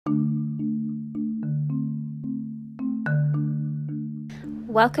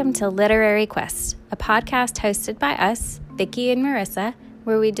Welcome to Literary Quest, a podcast hosted by us, Vicki and Marissa,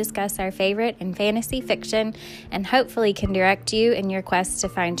 where we discuss our favorite in fantasy fiction and hopefully can direct you in your quest to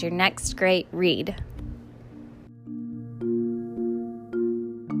find your next great read.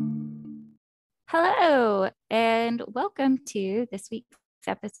 Hello, and welcome to this week's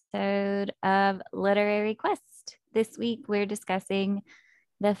episode of Literary Quest. This week we're discussing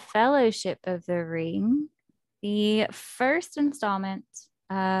The Fellowship of the Ring, the first installment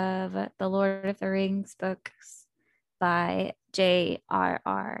of the Lord of the Rings books by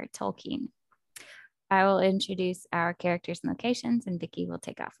J.R.R. Tolkien. I will introduce our characters and locations, and Vicki will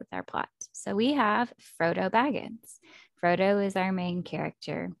take off with our plot. So we have Frodo Baggins. Frodo is our main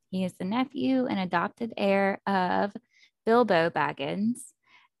character. He is the nephew and adopted heir of Bilbo Baggins.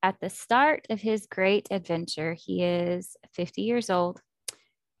 At the start of his great adventure, he is 50 years old,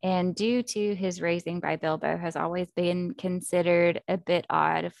 and due to his raising by Bilbo, has always been considered a bit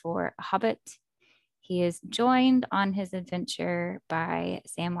odd for a hobbit. He is joined on his adventure by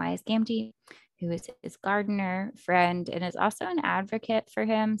Samwise Gamgee, who is his gardener friend and is also an advocate for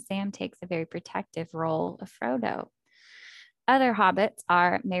him. Sam takes a very protective role of Frodo. Other hobbits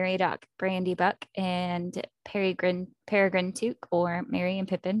are Meriadoc Brandybuck and Peregrine Took, or Merry and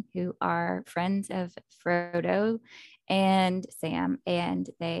Pippin, who are friends of Frodo and Sam, and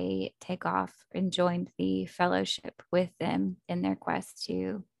they take off and join the fellowship with them in their quest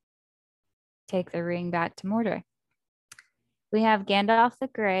to take the ring back to Mordor. We have Gandalf the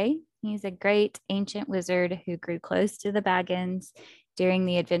Grey. He's a great ancient wizard who grew close to the Baggins during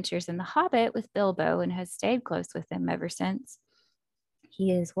the adventures in The Hobbit with Bilbo and has stayed close with him ever since.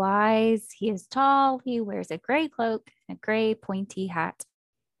 He is wise, he is tall, he wears a gray cloak and a gray pointy hat.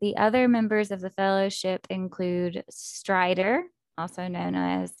 The other members of the fellowship include Strider, also known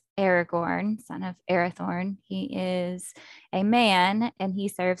as Aragorn, son of Arathorn. He is a man and he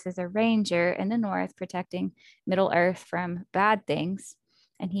serves as a ranger in the north, protecting Middle-earth from bad things.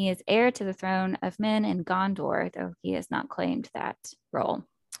 And he is heir to the throne of men in Gondor, though he has not claimed that role.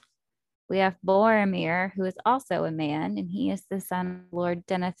 We have Boromir, who is also a man, and he is the son of Lord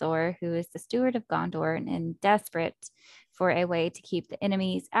Denethor, who is the steward of Gondor and desperate for a way to keep the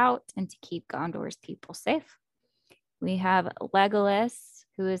enemies out and to keep Gondor's people safe. We have Legolas,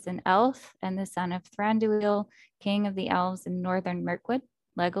 who is an elf and the son of Thranduil, king of the elves in northern Mirkwood.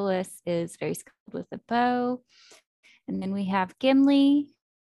 Legolas is very skilled with the bow. And then we have Gimli,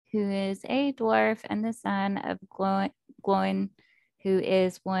 who is a dwarf and the son of Gloin, who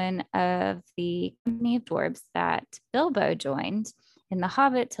is one of the company of dwarves that Bilbo joined in The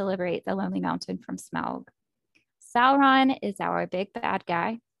Hobbit to liberate the Lonely Mountain from Smaug. Sauron is our big bad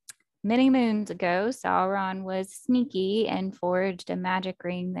guy. Many moons ago, Sauron was sneaky and forged a magic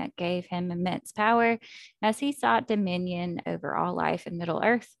ring that gave him immense power as he sought dominion over all life in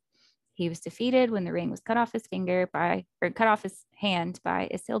Middle-earth. He was defeated when the ring was cut off his hand by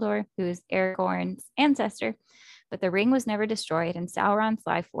Isildur, who is Aragorn's ancestor. But the ring was never destroyed, and Sauron's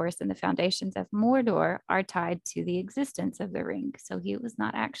life force and the foundations of Mordor are tied to the existence of the ring. So he was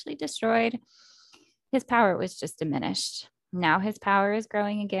not actually destroyed. His power was just diminished. Now his power is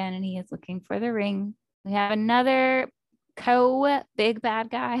growing again, and he is looking for the ring. We have another big bad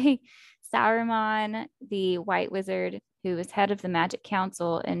guy, Saruman, the White Wizard, who is head of the Magic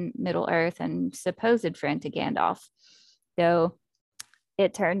Council in Middle-earth and supposed friend to Gandalf, though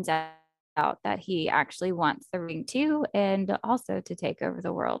it turns out that he actually wants the ring too, and also to take over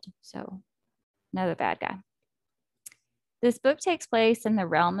the world. So another bad guy. This book takes place in the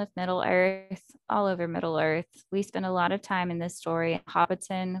realm of Middle-earth, all over Middle-earth. We spend a lot of time in this story in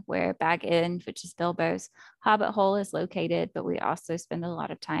Hobbiton, where Bag End, which is Bilbo's Hobbit hole, is located, but we also spend a lot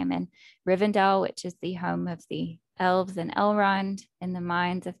of time in Rivendell, which is the home of the elves and Elrond, in the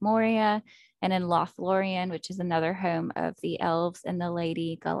mines of Moria, and in Lothlorien, which is another home of the elves and the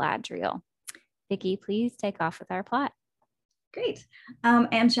Lady Galadriel. Vicki, please take off with our plot. Great.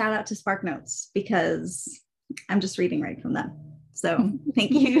 And shout out to SparkNotes, because I'm just reading right from them. So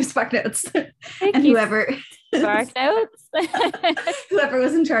thank you, SparkNotes. And whoever SparkNotes. Whoever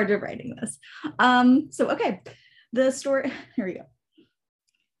was in charge of writing this. Okay. The story, here we go.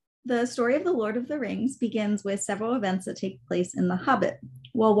 The story of The Lord of the Rings begins with several events that take place in The Hobbit.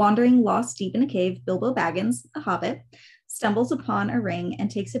 While wandering lost deep in a cave, Bilbo Baggins, a hobbit, stumbles upon a ring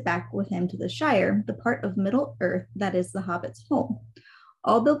and takes it back with him to the Shire, the part of Middle-earth that is the hobbit's home.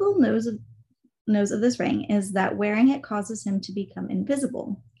 All Bilbo knows of this ring is that wearing it causes him to become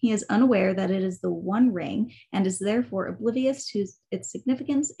invisible. He is unaware that it is the One Ring and is therefore oblivious to its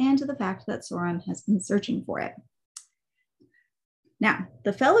significance and to the fact that Sauron has been searching for it. Now,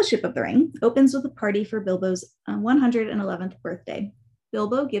 the Fellowship of the Ring opens with a party for Bilbo's 111th birthday.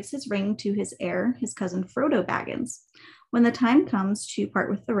 Bilbo gives his ring to his heir, his cousin Frodo Baggins. When the time comes to part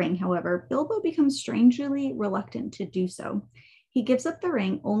with the ring, however, Bilbo becomes strangely reluctant to do so. He gives up the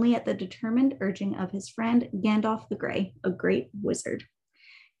ring only at the determined urging of his friend Gandalf the Grey, a great wizard.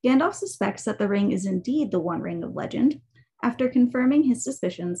 Gandalf suspects that the ring is indeed the One Ring of Legend. After confirming his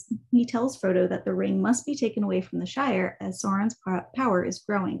suspicions, he tells Frodo that the ring must be taken away from the Shire as Sauron's power is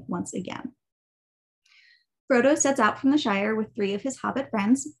growing once again. Frodo sets out from the Shire with 3 of his hobbit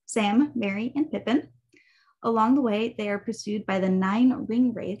friends, Sam, Merry, and Pippin. Along the way, they are pursued by the 9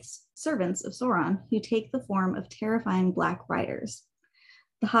 ring wraiths, servants of Sauron, who take the form of terrifying black riders.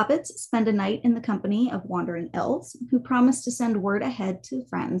 The hobbits spend a night in the company of wandering elves, who promise to send word ahead to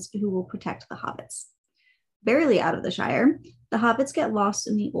friends who will protect the hobbits. Barely out of the Shire, the hobbits get lost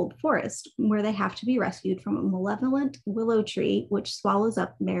in the old forest, where they have to be rescued from a malevolent willow tree which swallows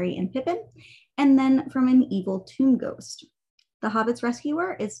up Merry and Pippin, and then from an evil tomb ghost. The hobbits'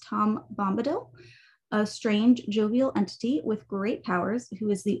 rescuer is Tom Bombadil, a strange, jovial entity with great powers who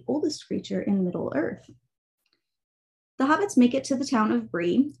is the oldest creature in Middle-earth. The hobbits make it to the town of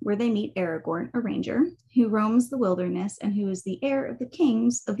Bree, where they meet Aragorn, a ranger, who roams the wilderness and who is the heir of the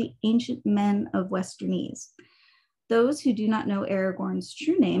kings of the ancient men of Westernese. Those who do not know Aragorn's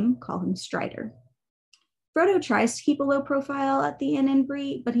true name call him Strider. Frodo tries to keep a low profile at the inn in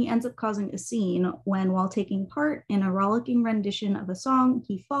Bree, but he ends up causing a scene when, while taking part in a rollicking rendition of a song,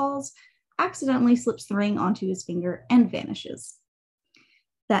 he falls, accidentally slips the ring onto his finger, and vanishes.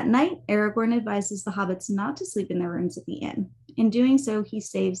 That night, Aragorn advises the hobbits not to sleep in their rooms at the inn. In doing so, he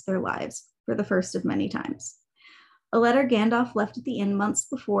saves their lives, for the first of many times. A letter Gandalf left at the inn months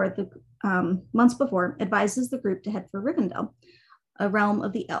before advises the group to head for Rivendell, a realm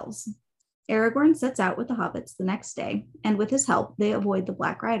of the elves. Aragorn sets out with the hobbits the next day, and with his help, they avoid the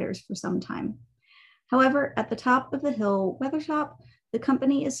Black Riders for some time. However, at the top of the hill Weathertop, the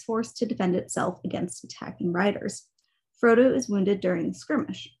company is forced to defend itself against attacking riders. Frodo is wounded during the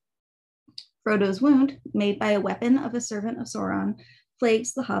skirmish. Frodo's wound, made by a weapon of a servant of Sauron,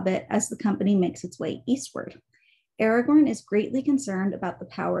 plagues the hobbit as the company makes its way eastward. Aragorn is greatly concerned about the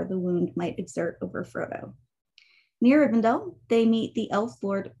power the wound might exert over Frodo. Near Rivendell, they meet the elf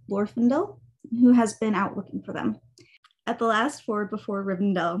lord Glorfindel, who has been out looking for them. At the last ford before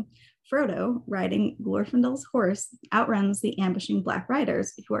Rivendell, Frodo, riding Glorfindel's horse, outruns the ambushing Black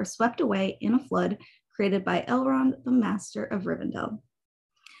Riders, who are swept away in a flood created by Elrond, the Master of Rivendell.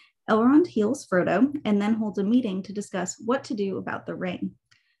 Elrond heals Frodo and then holds a meeting to discuss what to do about the ring.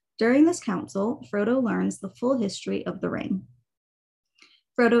 During this council, Frodo learns the full history of the ring.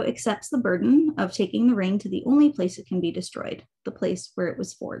 Frodo accepts the burden of taking the ring to the only place it can be destroyed, the place where it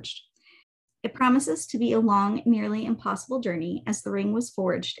was forged. It promises to be a long, nearly impossible journey, as the ring was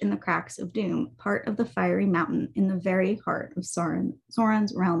forged in the cracks of Doom, part of the fiery mountain in the very heart of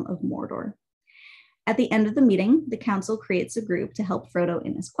Sauron's realm of Mordor. At the end of the meeting, the council creates a group to help Frodo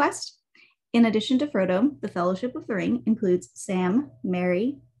in his quest. In addition to Frodo, the Fellowship of the Ring includes Sam,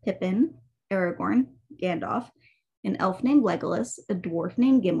 Merry, Pippin, Aragorn, Gandalf, an elf named Legolas, a dwarf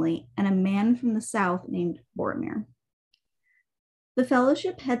named Gimli, and a man from the south named Boromir. The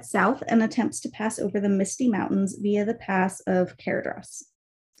Fellowship heads south and attempts to pass over the Misty Mountains via the pass of Caradhras.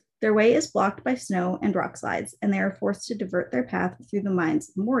 Their way is blocked by snow and rock slides, and they are forced to divert their path through the mines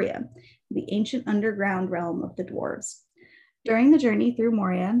of Moria, the ancient underground realm of the dwarves. During the journey through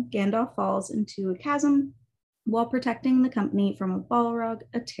Moria, Gandalf falls into a chasm while protecting the company from a Balrog,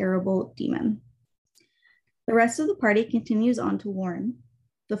 a terrible demon. The rest of the party continues on to Lorne,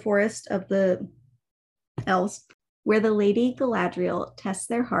 the forest of the elves, where the Lady Galadriel tests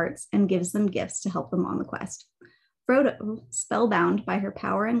their hearts and gives them gifts to help them on the quest. Frodo, spellbound by her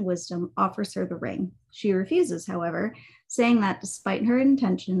power and wisdom, offers her the ring. She refuses, however, saying that despite her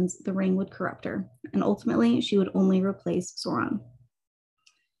intentions, the ring would corrupt her, and ultimately she would only replace Sauron.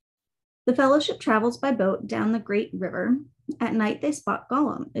 The Fellowship travels by boat down the Great River. At night, they spot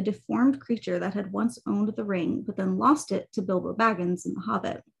Gollum, a deformed creature that had once owned the ring, but then lost it to Bilbo Baggins in The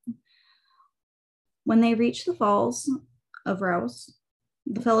Hobbit. When they reach the Falls of Rouse,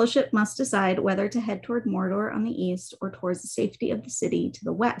 the Fellowship must decide whether to head toward Mordor on the east or towards the safety of the city to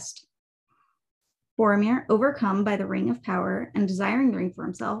the west. Boromir, overcome by the Ring of Power and desiring the ring for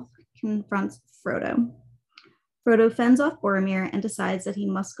himself, confronts Frodo. Frodo fends off Boromir and decides that he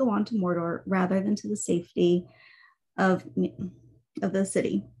must go on to Mordor rather than to the safety of the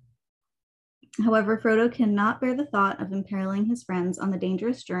city. However, Frodo cannot bear the thought of imperiling his friends on the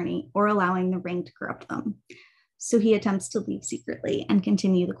dangerous journey or allowing the ring to corrupt them. So he attempts to leave secretly and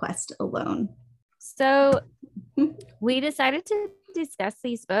continue the quest alone. So we decided to discuss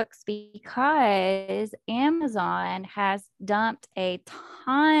these books because Amazon has dumped a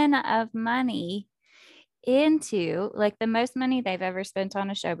ton of money into, like, the most money they've ever spent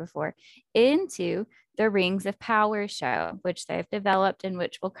on a show before, into the Rings of Power show, which they've developed and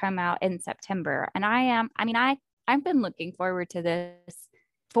which will come out in September. And I've been looking forward to this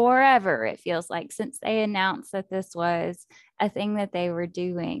forever, it feels like, since they announced that this was a thing that they were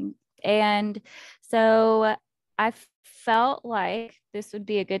doing. And so I felt like this would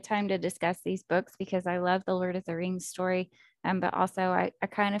be a good time to discuss these books because I love the Lord of the Rings story. But also I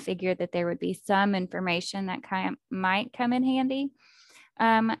kind of figured that there would be some information that kind of might come in handy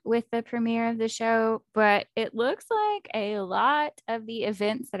with the premiere of the show. But it looks like a lot of the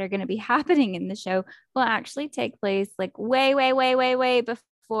events that are going to be happening in the show will actually take place like way, way, way, way, way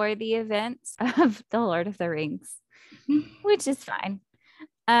before the events of the Lord of the Rings, which is fine.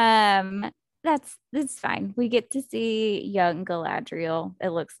 That's fine. We get to see young Galadriel, it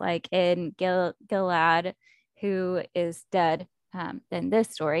looks like, in Galad, who is dead in this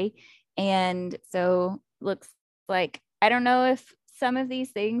story. And so looks like, I don't know if some of these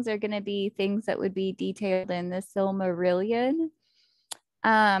things are going to be things that would be detailed in the Silmarillion.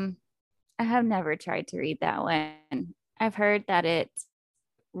 I have never tried to read that one. I've heard that it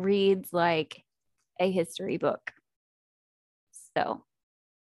reads like a history book. So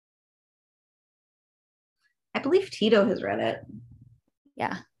I believe Tito has read it.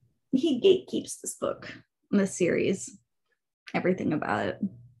 Yeah. He gatekeeps this book, this series, everything about it.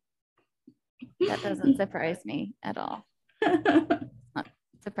 That doesn't surprise me at all. Not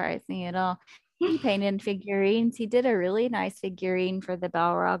surprise me at all. He painted figurines. He did a really nice figurine for the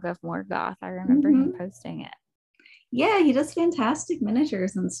Balrog of Morgoth. I remember him posting it. Yeah, he does fantastic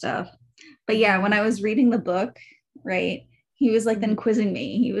miniatures and stuff. But yeah, when I was reading the book, right, he was like then quizzing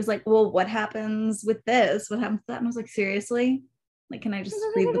me. He was like, well, what happens with this? What happens with that? And I was like, seriously? Like, can I just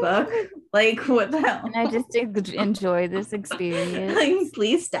read the book? Like, what the hell? Can I just enjoy this experience? Like,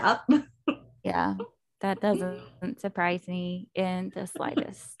 please stop. Yeah, that doesn't surprise me in the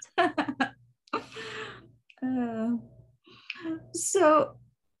slightest. So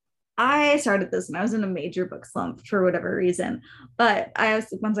I started this and I was in a major book slump for whatever reason, but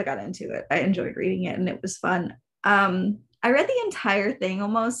once I got into it, I enjoyed reading it and it was fun. I read the entire thing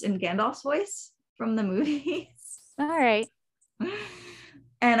almost in Gandalf's voice from the movies. All right.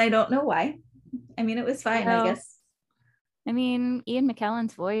 And I don't know why. I mean, it was fine, I guess. I mean, Ian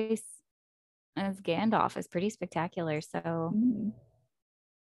McKellen's voice as Gandalf is pretty spectacular. So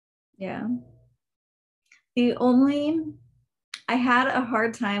yeah. I had a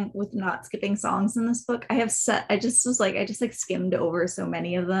hard time with not skipping songs in this book. I just skimmed over so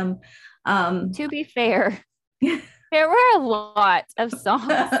many of them. To be fair, there were a lot of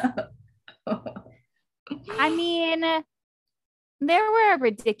songs. I mean, there were a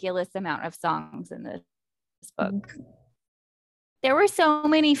ridiculous amount of songs in this book. There were so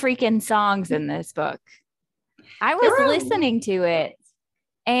many freaking songs in this book. I was listening to it.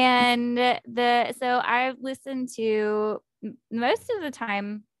 And so I listened to, most of the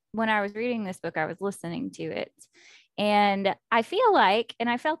time when I was reading this book, I was listening to it. And I feel like, and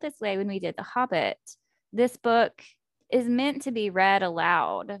I felt this way when we did The Hobbit, this book is meant to be read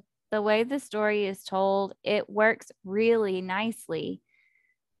aloud. The way the story is told, it works really nicely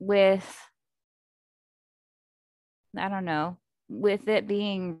with, I don't know, with it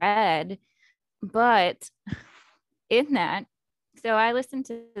being read. But in that, so I listened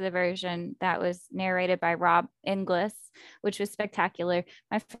to the version that was narrated by Rob Inglis, which was spectacular.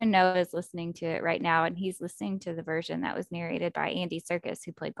 My friend Noah is listening to it right now, and he's listening to the version that was narrated by Andy Serkis,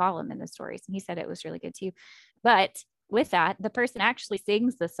 who played Gollum in the stories. And he said it was really good too. But with that, the person actually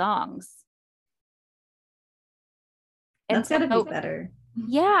sings the songs. That's gotta be better.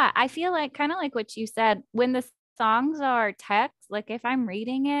 Yeah, I feel like kind of like what you said, when the songs are text, like if I'm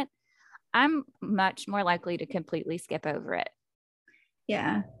reading it, I'm much more likely to completely skip over it.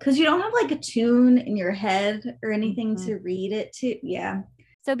 Yeah, because you don't have like a tune in your head or anything to read it to. Yeah.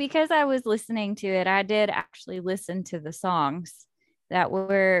 So because I was listening to it, I did actually listen to the songs that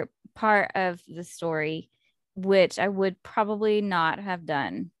were part of the story, which I would probably not have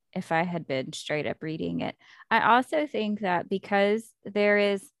done if I had been straight up reading it. I also think that because there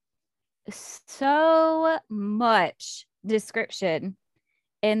is so much description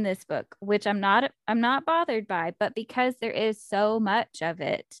in this book, which I'm not bothered by, but because there is so much of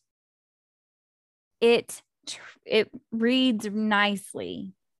it, it reads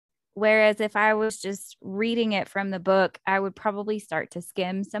nicely. Whereas if I was just reading it from the book, I would probably start to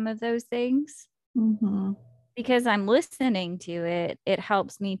skim some of those things. Because I'm listening to it, it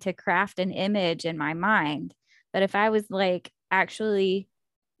helps me to craft an image in my mind. But if I was like actually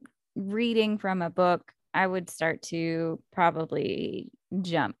reading from a book, I would start to probably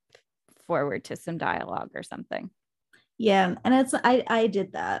jump forward to some dialogue or something. Yeah, and it's I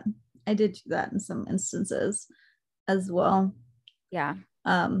did that. I did do that in some instances as well. Yeah.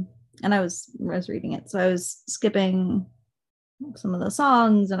 And I was reading it, so I was skipping some of the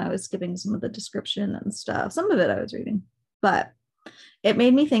songs and I was skipping some of the description and stuff. Some of it I was reading, but it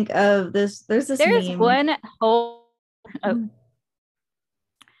made me think of this. There's meme. One whole Mm-hmm.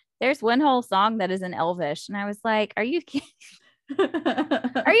 There's one whole song that is in Elvish, and I was like, "Are you kidding?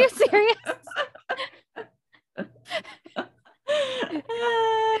 Are you serious? Am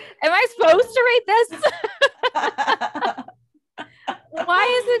I supposed to read this? Why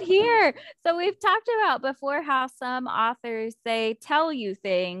is it here?" So we've talked about before how some authors, they tell you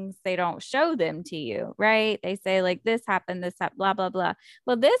things, they don't show them to you, right? They say like this happened, blah, blah, blah.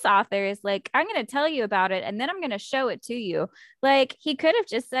 Well, this author is like, I'm going to tell you about it and then I'm going to show it to you. Like he could have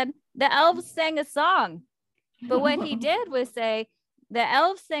just said the elves sang a song. But what he did was say, the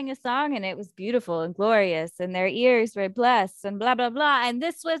elves sang a song and it was beautiful and glorious and their ears were blessed and blah, blah, blah. And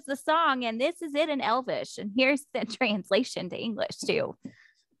this was the song and this is it in Elvish. And here's the translation to English too,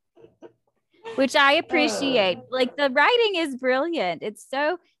 which I appreciate. Like the writing is brilliant. It's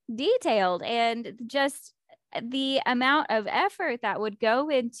so detailed and just the amount of effort that would go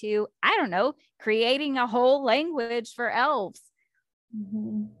into, I don't know, creating a whole language for elves.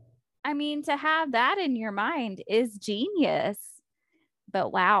 Mm-hmm. I mean, to have that in your mind is genius.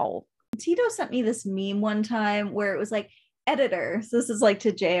 But wow. Tito sent me this meme one time where it was like, editor. So this is like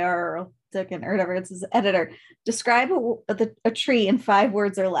to J.R. Tolkien or whatever. It says, editor, describe a tree in 5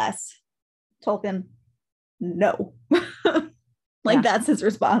 words or less. Tolkien, no. That's his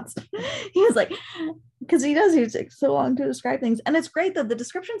response. He was like, because he takes so long to describe things. And it's great though. The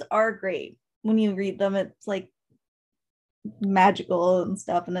descriptions are great. When you read them, it's like magical and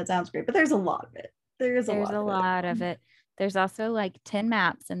stuff and it sounds great, but there's a lot of it. There's a lot of it. There's also like 10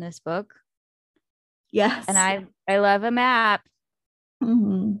 maps in this book. Yes. And I love a map.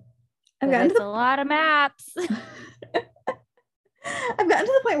 Mm-hmm. It's a lot of maps. I've gotten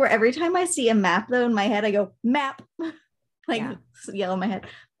to the point where every time I see a map though in my head, I go map. Yell in my head,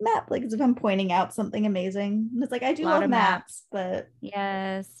 map, like as if I'm pointing out something amazing. And it's like I do love maps, but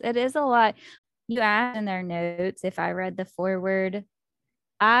yes, it is a lot. You asked in their notes if I read the foreword.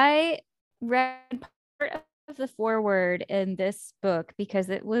 I read part of the foreword in this book because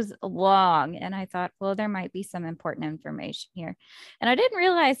it was long and I thought, well, there might be some important information here. And I didn't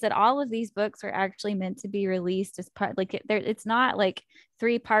realize that all of these books were actually meant to be released as part, like it's not like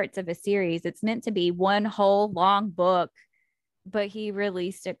 3 parts of a series. It's meant to be one whole long book, but he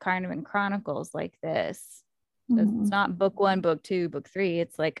released it kind of in chronicles like this. Mm-hmm. It's not book 1, book 2, book 3.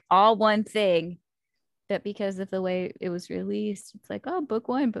 It's like all one thing. But because of the way it was released, it's like, oh, book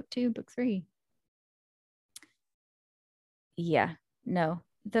 1, book 2, book 3. Yeah, no,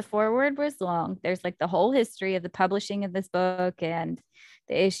 the foreword was long. There's like the whole history of the publishing of this book and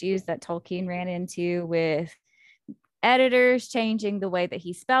the issues that Tolkien ran into with editors changing the way that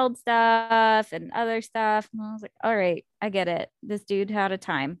he spelled stuff and other stuff. And I was like, all right, I get it. This dude had a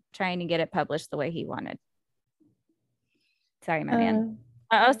time trying to get it published the way he wanted. Sorry, my man.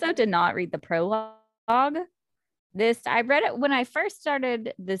 I also did not read the prologue. I read it when I first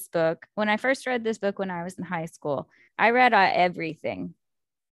started this book. When I first read this book when I was in high school, I read everything.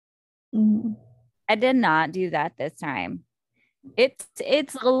 Mm-hmm. I did not do that this time. It's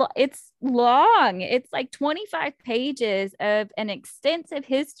long. It's like 25 pages of an extensive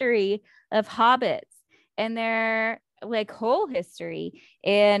history of hobbits and their like whole history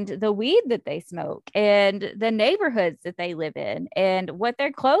and the weed that they smoke and the neighborhoods that they live in and what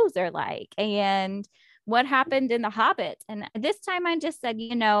their clothes are like and what happened in the Hobbit. And this time I just said,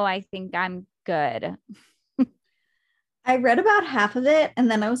 I think I'm good. I read about half of it and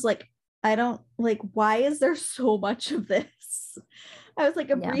then I was like, I don't like, why is there so much of this? I was like,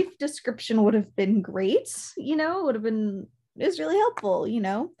 a brief description would have been great, would have been, it was really helpful,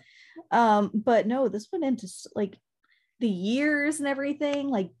 but no, this went into like the years and everything,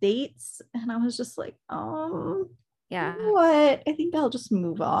 like dates. And I was just like, yeah, you know what? I think I'll just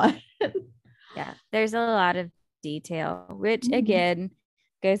move on. Yeah, there's a lot of detail, which again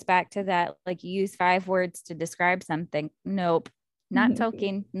goes back to that, like you use 5 words to describe something. Nope, not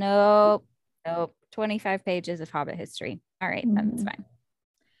Tolkien. Nope. 25 pages of Hobbit history. All right, that's fine.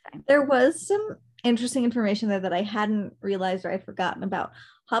 There was some interesting information there that I hadn't realized or I'd forgotten about.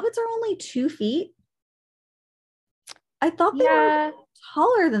 Hobbits are only 2 feet. I thought they were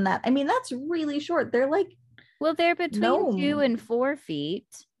taller than that. I mean, that's really short. They're like, well, they're between 2 and 4 feet.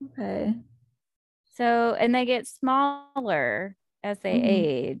 Okay. So, and they get smaller as they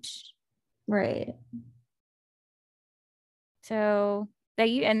age. Right. So they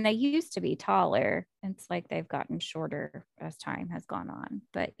used to be taller. It's like they've gotten shorter as time has gone on.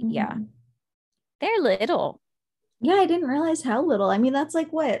 But yeah, they're little. Yeah, I didn't realize how little. I mean, that's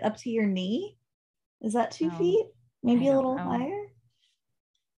like what, up to your knee? Is that 2 feet? Maybe I a don't little know. higher?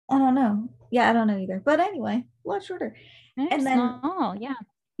 I don't know. Yeah, I don't know either. But anyway, a lot shorter. They're And then small. Yeah.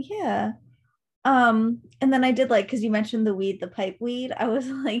 yeah. And then I did like, because you mentioned the weed, the pipe weed. I was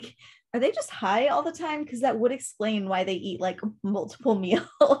like, are they just high all the time? Because that would explain why they eat like multiple meals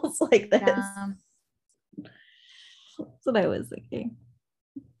like this. Yeah. That's what I was thinking.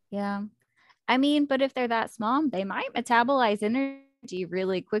 Yeah. I mean, but if they're that small, they might metabolize energy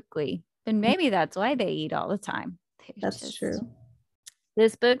really quickly. And maybe that's why they eat all the time. That's true.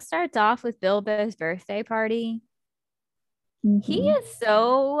 This book starts off with Bilbo's birthday party. He Mm-hmm. is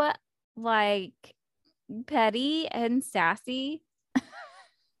so like petty and sassy.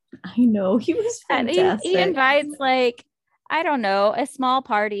 I know, he was And fantastic. he invites like, I don't know, a small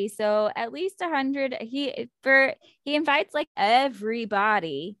party. So at least 100. He invites like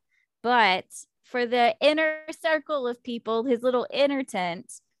everybody, but for the inner circle of people, his little inner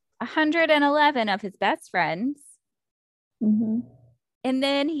tent, 111 of his best friends. And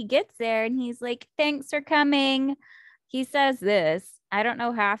then he gets there and he's like, thanks for coming. He says this, I don't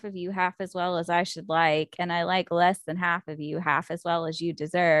know half of you half as well as I should like, and I like less than half of you half as well as you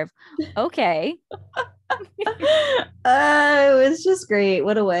deserve. Okay. It was just great.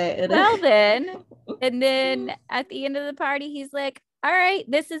 What a way. Well, then, and then at the end of the party, he's like, all right,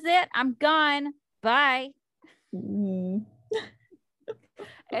 this is it. I'm gone. Bye. Mm.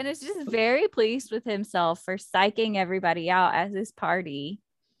 And it's just very pleased with himself for psyching everybody out at this party.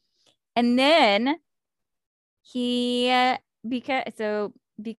 And then because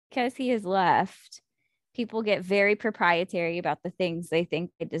he has left, people get very proprietary about the things they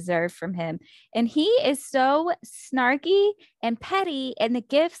think they deserve from him. And he is so snarky and petty in the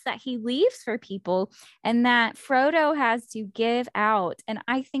gifts that he leaves for people and that Frodo has to give out. And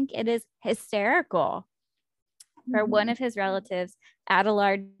I think it is hysterical. For one of his relatives,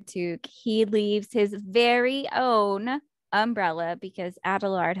 Adelard Took, he leaves his very own umbrella because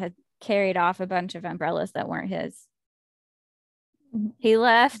Adelard had carried off a bunch of umbrellas that weren't his. He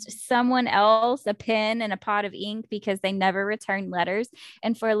left someone else a pen and a pot of ink because they never returned letters.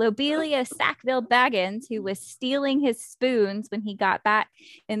 And for Lobelia Sackville Baggins, who was stealing his spoons when he got back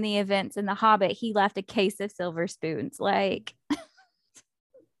in the events in The Hobbit, he left a case of silver spoons. Like,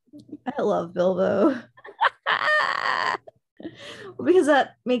 I love Bilbo. Because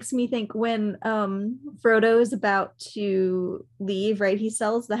that makes me think when Frodo is about to leave, right? He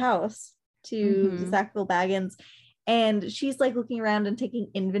sells the house to Sackville Baggins, and she's like looking around and taking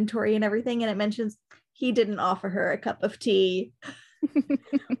inventory and everything, and it mentions he didn't offer her a cup of tea.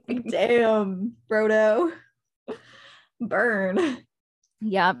 Like, damn, Frodo. Burn.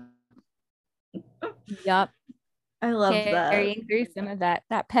 Yep. I love that. Carrying through some of that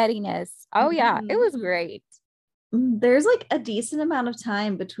pettiness. Oh yeah, it was great. There's like a decent amount of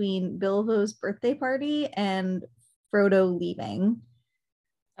time between Bilbo's birthday party and Frodo leaving.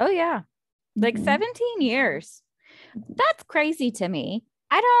 Oh yeah. Like 17 years. That's crazy to me.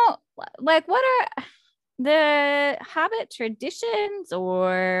 I don't like, what are the Hobbit traditions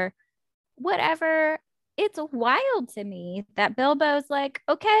or whatever? It's wild to me that Bilbo's like,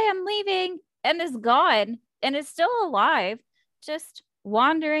 okay, I'm leaving, and is gone and is still alive, just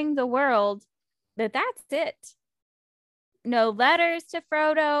wandering the world. That's it. No letters to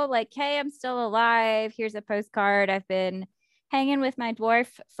Frodo, like, hey, I'm still alive. Here's a postcard. I've been hanging with my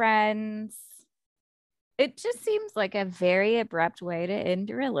dwarf friends. It just seems like a very abrupt way to end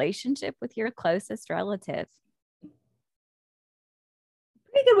a relationship with your closest relative.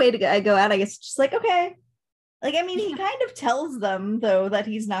 Pretty good way to go out, I guess. Just like, okay. Like, I mean, he kind of tells them, though, that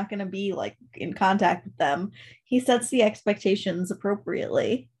he's not going to be like in contact with them. He sets the expectations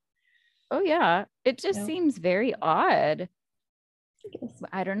appropriately. Oh, yeah. It just seems very odd.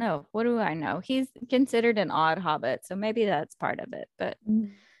 I don't know. What do I know? He's considered an odd hobbit, so maybe that's part of it. But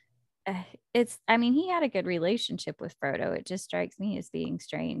I mean, he had a good relationship with Frodo. It just strikes me as being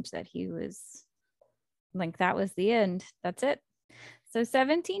strange that he was like, that was the end. That's it. So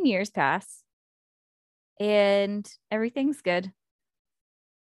 17 years pass and everything's good.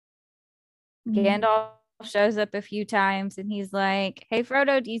 Gandalf shows up a few times and he's like, hey,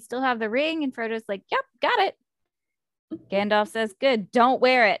 Frodo, do you still have the ring? And Frodo's like, yep, got it. Gandalf says, good, don't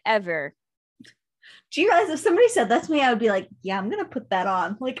wear it ever. Do you realize if somebody said that to me, I would be like, yeah, I'm going to put that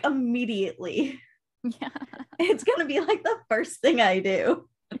on like immediately. Yeah. It's going to be like the first thing I do.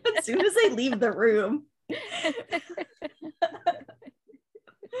 as soon as they leave the room.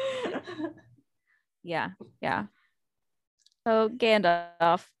 Yeah. So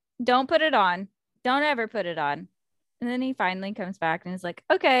Gandalf, don't put it on. Don't ever put it on. And then he finally comes back and is like,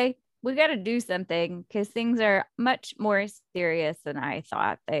 okay, we got to do something because things are much more serious than I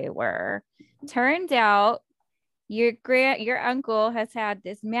thought they were. Turns out your uncle has had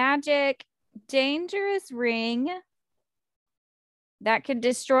this magic, dangerous ring that could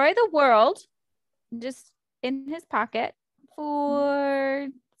destroy the world just in his pocket for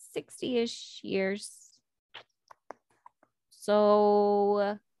 60-ish years.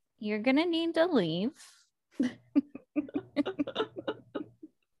 So you're going to need to leave.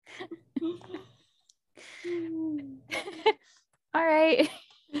 All right.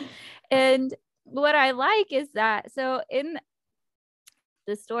 And what I like is that, so in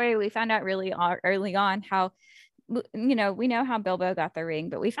the story, we found out really early on how, we know how Bilbo got the ring,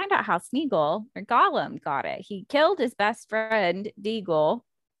 but we find out how Smeagol or Gollum got it. He killed his best friend, Deagle,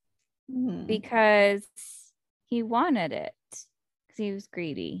 because he wanted it, because he was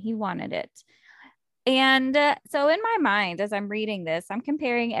greedy. He wanted it. And so in my mind, as I'm reading this, I'm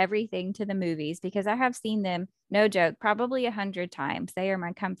comparing everything to the movies because I have seen them, no joke, probably 100 times. They are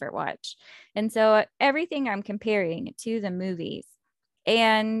my comfort watch. And so everything I'm comparing to the movies.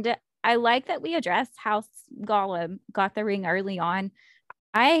 And I like that we address how Gollum got the ring early on.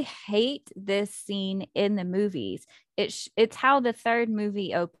 I hate this scene in the movies. It's how the third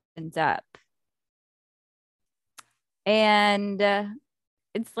movie opens up. And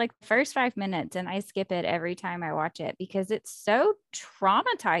it's like the first 5 minutes and I skip it every time I watch it because it's so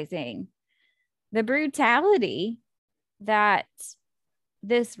traumatizing. The brutality that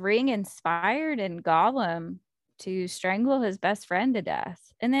this ring inspired in Gollum to strangle his best friend to death.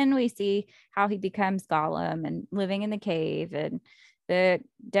 And then we see how he becomes Gollum and living in the cave and the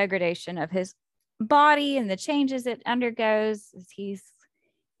degradation of his body and the changes it undergoes as he's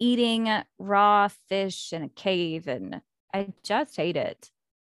eating raw fish in a cave. And I just hate it.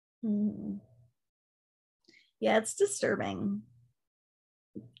 Yeah, it's disturbing.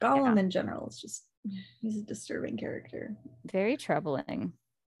 Gollum in general is just, he's a disturbing character. Very troubling.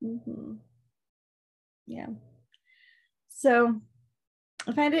 Yeah. So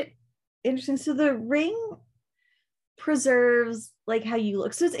I find it interesting. So the ring preserves like how you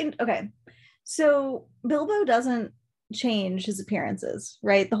look. So it's okay. So Bilbo doesn't change his appearances,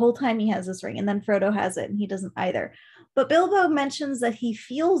 right? The whole time he has this ring, and then Frodo has it and he doesn't either. But Bilbo mentions that he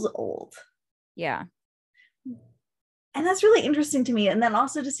feels old. Yeah. And that's really interesting to me. And then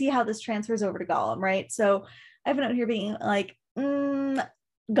also to see how this transfers over to Gollum, right? So I have a note here being like,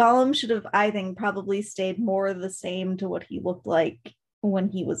 Gollum should have, I think, probably stayed more the same to what he looked like when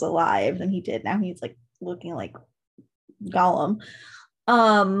he was alive than he did. Now he's like looking like Gollum.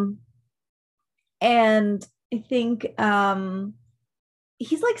 And I think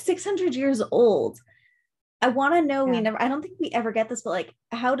he's like 600 years old. I want to know, I don't think we ever get this, but like,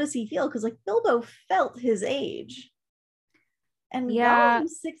 how does he feel? Because like Bilbo felt his age. And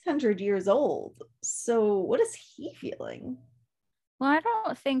Gollum's 600 years old. So what is he feeling? Well, I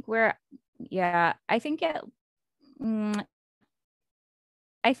don't think I think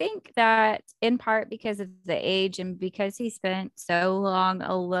I think that in part because of the age and because he spent so long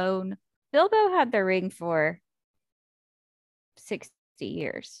alone, Bilbo had the ring for 60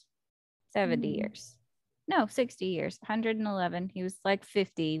 years, 70 years. No, 60 years, 111. He was like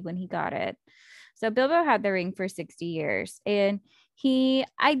 50 when he got it. So Bilbo had the ring for 60 years. And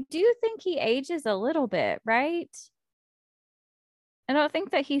I do think he ages a little bit, right? I don't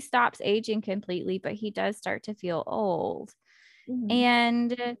think that he stops aging completely, but he does start to feel old.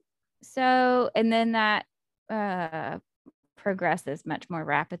 And so, and then that progresses much more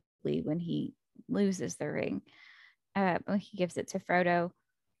rapidly when he loses the ring. When he gives it to Frodo.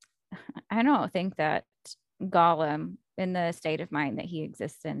 I don't think that Gollum, in the state of mind that he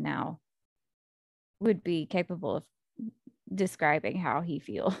exists in now, would be capable of describing how he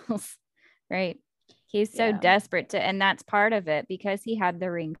feels, right? He's so desperate to, and that's part of it because he had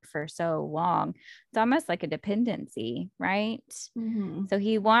the ring for so long. It's almost like a dependency, right? So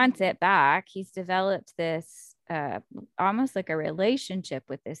he wants it back. He's developed this almost like a relationship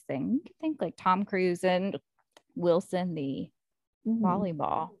with this thing. You can think like Tom Cruise and Wilson, the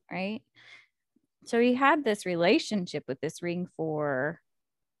volleyball, right? So he had this relationship with this ring for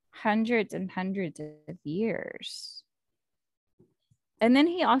hundreds and hundreds of years. And then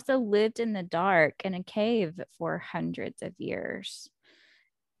he also lived in the dark in a cave for hundreds of years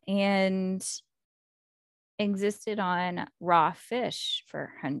and existed on raw fish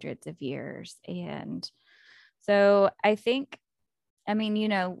for hundreds of years. And so I think I mean, we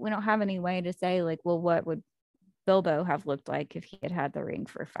don't have any way to say like, well, what would Bilbo have looked like if he had had the ring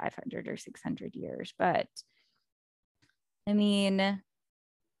for 500 or 600 years? But I mean,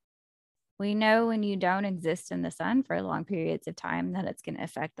 we know when you don't exist in the sun for long periods of time that it's going to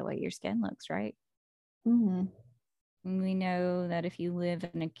affect the way your skin looks, right? Mm-hmm. And we know that if you live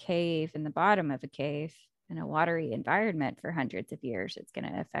in a cave, in the bottom of a cave, in a watery environment for hundreds of years, it's going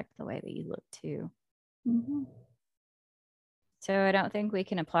to affect the way that you look too. Mm-hmm. So I don't think we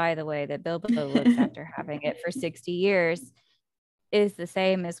can apply the way that Bilbo looks after having it for 60 years is the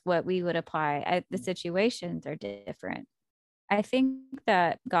same as what we would apply. The situations are different. I think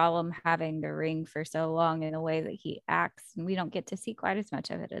that Gollum having the ring for so long in the way that he acts, and we don't get to see quite as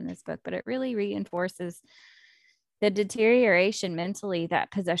much of it in this book, but it really reinforces the deterioration mentally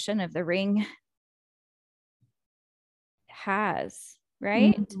that possession of the ring has,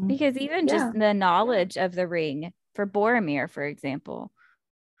 right? Mm-hmm. Because even just the knowledge of the ring for Boromir, for example,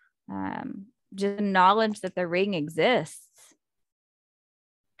 just the knowledge that the ring exists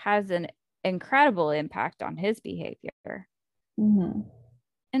has an incredible impact on his behavior. Mm-hmm.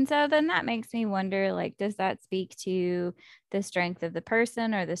 And so then that makes me wonder, like, does that speak to the strength of the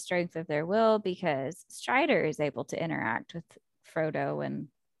person or the strength of their will? Because Strider is able to interact with Frodo and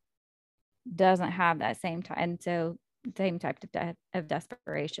doesn't have that same time. And so same type of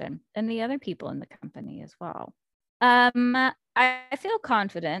desperation, and the other people in the company as well. I feel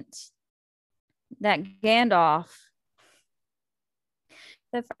confident that Gandalf,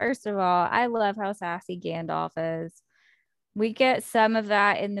 that first of all, I love how sassy Gandalf is. We get some of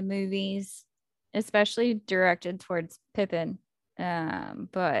that in the movies, especially directed towards Pippin.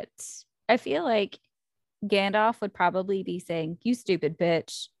 But I feel like Gandalf would probably be saying, "You stupid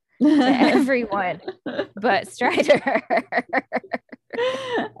bitch," to everyone but Strider.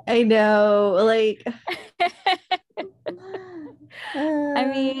 I know, like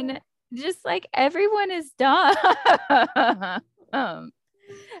I mean, just like everyone is dumb.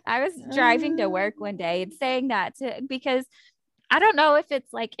 I was driving to work one day and saying that because I don't know if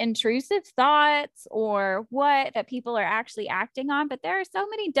it's like intrusive thoughts or what that people are actually acting on, but there are so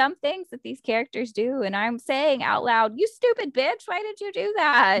many dumb things that these characters do. And I'm saying out loud, "You stupid bitch, why did you do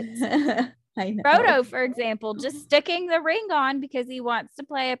that?" I know. Frodo, for example, just sticking the ring on because he wants to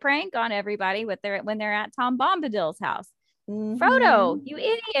play a prank on everybody when they're at Tom Bombadil's house. Mm-hmm. Frodo, you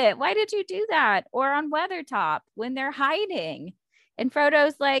idiot. Why did you do that? Or on Weathertop when they're hiding. And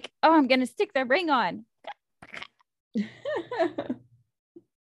Frodo's like, "Oh, I'm going to stick the ring on."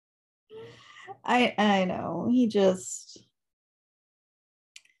 I know. He just,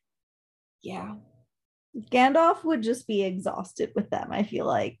 yeah. Gandalf would just be exhausted with them, I feel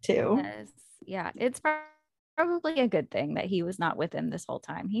like, too. Yes. Yeah. It's probably a good thing that he was not with them this whole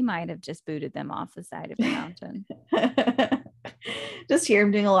time. He might have just booted them off the side of the mountain. Just hear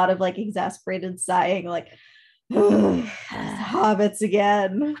him doing a lot of like exasperated sighing, like, hobbits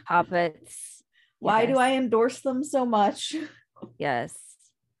again. Hobbits. Why do I endorse them so much? Yes.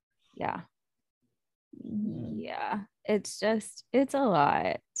 Yeah. Mm-hmm. Yeah. It's a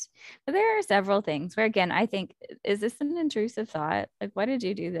lot. But there are several things where, again, I think, is this an intrusive thought? Like, why did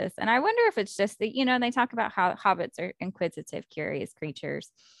you do this? And I wonder if it's just that, they talk about how hobbits are inquisitive, curious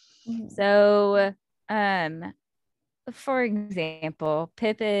creatures. Mm-hmm. So, for example,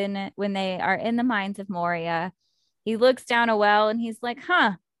 Pippin, when they are in the mines of Moria, he looks down a well and he's like,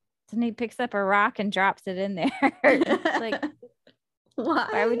 "Huh." And he picks up a rock and drops it in there. Like,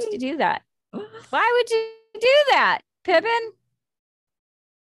 why would you do that? Why would you do that, Pippin?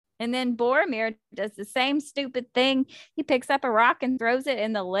 And then Boromir does the same stupid thing. He picks up a rock and throws it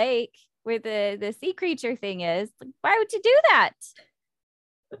in the lake where the sea creature thing is. Why would you do that?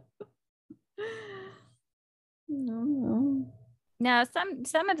 Now,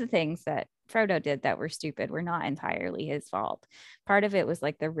 some of the things that Frodo did that were stupid were not entirely his fault. Part of it was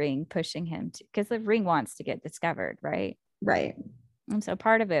like the ring pushing him to, because the ring wants to get discovered, right? Right. And so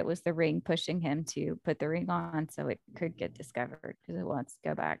part of it was the ring pushing him to put the ring on so it could get discovered because it wants to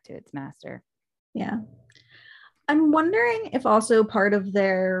go back to its master. Yeah. I'm wondering if also part of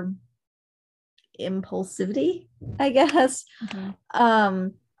their impulsivity, I guess,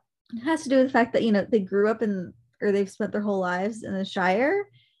 has to do with the fact that, they grew up or they've spent their whole lives in the Shire.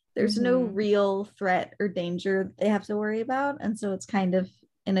 There's no real threat or danger they have to worry about. And so it's kind of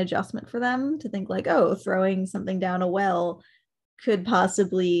an adjustment for them to think like, oh, throwing something down a well could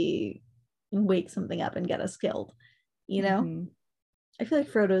possibly wake something up and get us killed. I feel like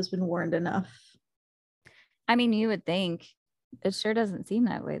Frodo's been warned enough. I mean, you would think. It sure doesn't seem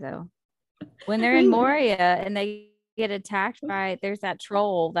that way, though. When they're in Moria and they get attacked by, there's that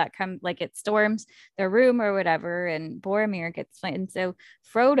troll that comes, like it storms their room or whatever, and Boromir gets slain. And so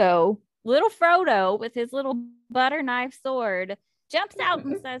Frodo, little Frodo with his little butter knife sword, jumps out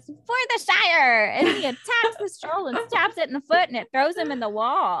and says, "For the Shire!" And he attacks this troll and stabs it in the foot, and it throws him in the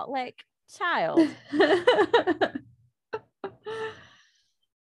wall. Like, child.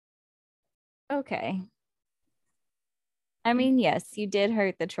 Okay. I mean, yes, you did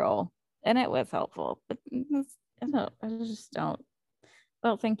hurt the troll, and it was helpful, but I just don't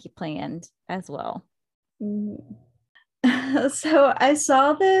think you planned as well. So I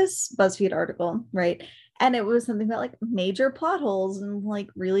saw this BuzzFeed article, right? And it was something about like major plot holes in like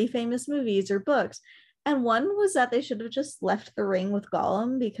really famous movies or books. And one was that they should have just left the ring with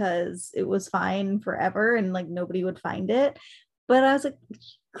Gollum because it was fine forever and like nobody would find it. But I was like,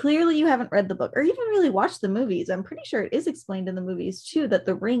 clearly you haven't read the book or even really watched the movies. I'm pretty sure it is explained in the movies too that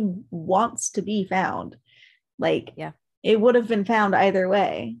the ring wants to be found. Like, yeah, it would have been found either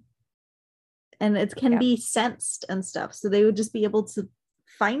way. And it can be sensed and stuff. So they would just be able to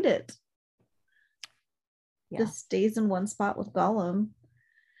find it. Just stays in one spot with Gollum.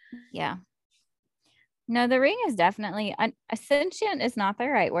 Yeah. No, the ring is definitely, ascension is not the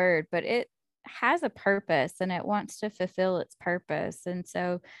right word, but it has a purpose and it wants to fulfill its purpose. And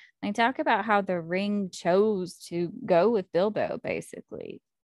so I talk about how the ring chose to go with Bilbo, basically.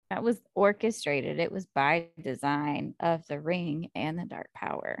 That was orchestrated. It was by design of the ring and the dark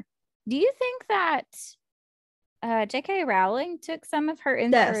power. Do you think that J.K. Rowling took some of her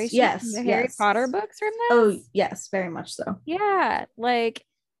inspiration from the Harry Potter books from this? Oh, yes, very much so. Yeah, like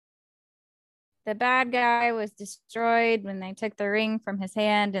the bad guy was destroyed when they took the ring from his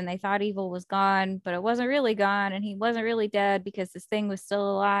hand and they thought evil was gone, but it wasn't really gone and he wasn't really dead because this thing was still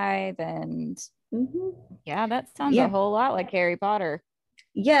alive. And yeah, that sounds a whole lot like Harry Potter.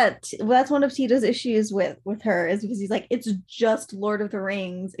 Yeah, that's one of Tita's issues with her is because he's like, it's just Lord of the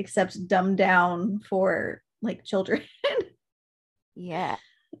Rings except dumbed down for like children. Yeah.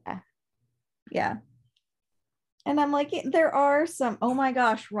 And I'm like, there are some, oh my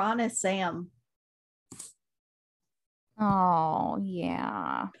gosh, Ron is Sam. Oh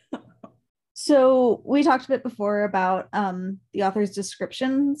yeah. So we talked a bit before about the author's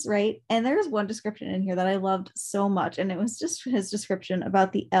descriptions, right? And there's one description in here that I loved so much, and it was just his description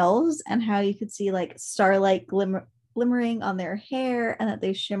about the elves and how you could see like starlight glimmering on their hair and that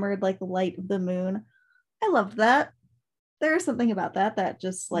they shimmered like the light of the moon. I loved that. There was something about that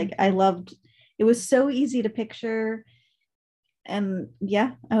just like I loved. It was so easy to picture, and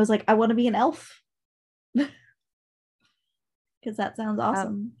yeah, I was like, I want to be an elf because that sounds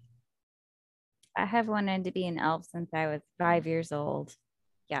awesome. I have wanted to be an elf since I was 5 years old.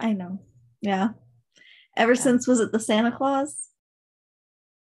 Yeah. I know. Yeah. Ever since, was it the Santa Claus?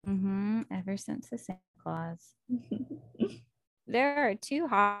 Ever since the Santa Claus. There are 2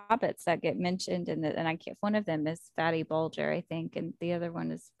 hobbits that get mentioned in it, and I can't, one of them is Fatty Bulger, I think, and the other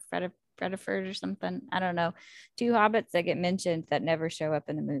one is Frediford or something. I don't know. 2 hobbits that get mentioned that never show up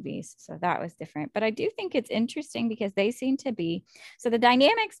in the movies. So that was different. But I do think it's interesting because they seem to be, so the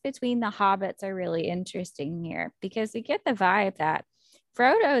dynamics between the hobbits are really interesting here because we get the vibe that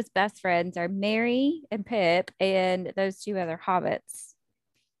Frodo's best friends are Merry and Pip and those 2 other hobbits.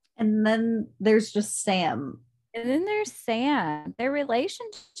 And then there's just Sam. And then there's Sam. Their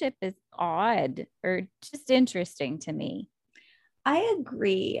relationship is odd or just interesting to me. I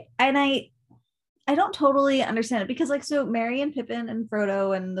agree. And I don't totally understand it because like, so Merry and Pippin and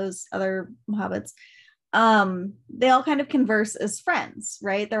Frodo and those other hobbits, they all kind of converse as friends,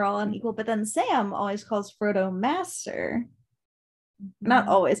 right? They're all unequal, but then Sam always calls Frodo master. Not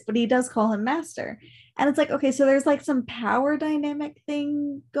always, but he does call him master. And it's like, okay, so there's like some power dynamic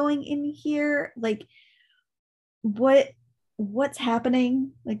thing going in here. Like what's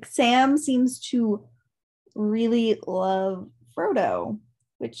happening? Like Sam seems to really love Frodo,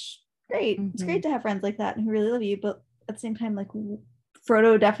 which great. It's great to have friends like that and who really love you, but at the same time, like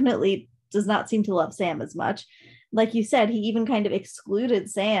Frodo definitely does not seem to love Sam as much. Like you said, he even kind of excluded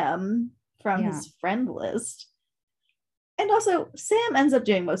Sam from his friend list. And also, Sam ends up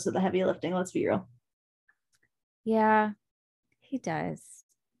doing most of the heavy lifting, let's be real. Yeah, he does.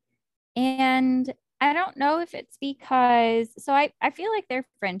 And I don't know if it's because, so I feel like their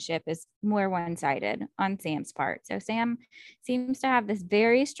friendship is more one-sided on Sam's part. So Sam seems to have this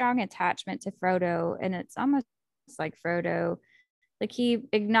very strong attachment to Frodo, and it's almost like Frodo, like he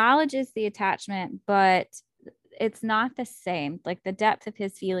acknowledges the attachment, but it's not the same. Like the depth of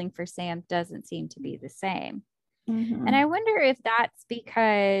his feeling for Sam doesn't seem to be the same. And I wonder if that's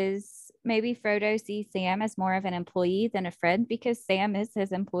because maybe Frodo sees Sam as more of an employee than a friend because Sam is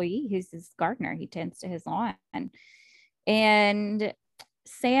his employee. He's his gardener. He tends to his lawn. And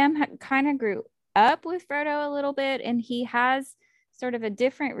Sam kind of grew up with Frodo a little bit, and he has sort of a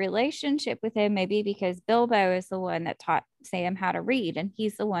different relationship with him, maybe because Bilbo is the one that taught Sam how to read, and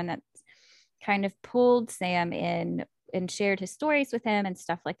he's the one that kind of pulled Sam in and shared his stories with him and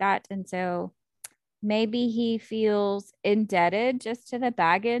stuff like that. And so maybe he feels indebted just to the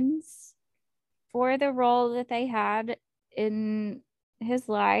Baggins for the role that they had in his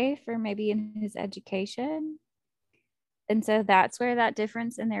life or maybe in his education. And so that's where that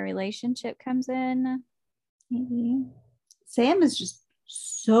difference in their relationship comes in. Maybe. Sam is just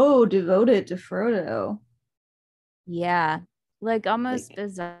so devoted to Frodo. Yeah. Like almost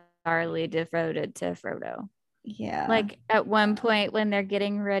bizarrely devoted to Frodo. Yeah. Like at one point when they're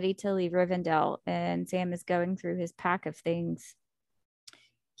getting ready to leave Rivendell and Sam is going through his pack of things,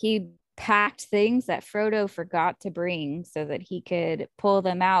 he packed things that Frodo forgot to bring so that he could pull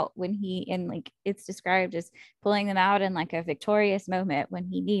them out when he, and like it's described as pulling them out in like a victorious moment when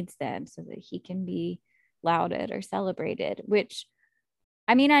he needs them so that he can be lauded or celebrated, which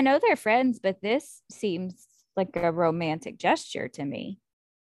I mean, I know they're friends, but this seems like a romantic gesture to me.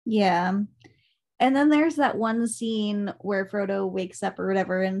 Yeah. And then there's that one scene where Frodo wakes up or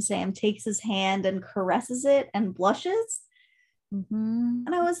whatever, and Sam takes his hand and caresses it and blushes. Mm-hmm.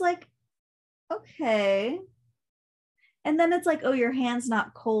 And I was like, okay. And then it's like, oh, your hand's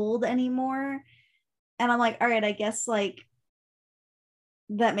not cold anymore. And I'm like, all right, I guess like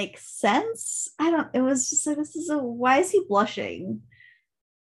that makes sense. It was just like, why is he blushing?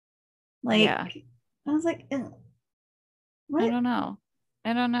 Like, yeah. I was like, what? I don't know.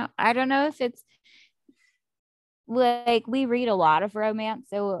 I don't know if it's like we read a lot of romance.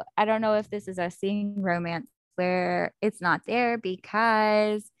 So I don't know if this is us seeing romance where it's not there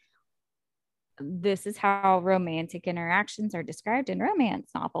because this is how romantic interactions are described in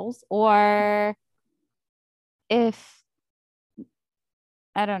romance novels, or if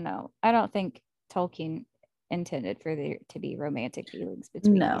I don't know. I don't think Tolkien intended for there to be romantic feelings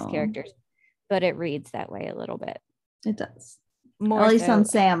between these characters, but it reads that way a little bit. It does. More at least so on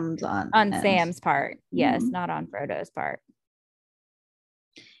Sam's Sam's part. Yes, not on Frodo's part.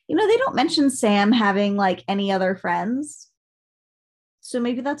 You know, they don't mention Sam having like any other friends. So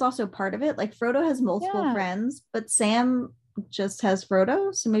maybe that's also part of it. Like Frodo has multiple friends, but Sam just has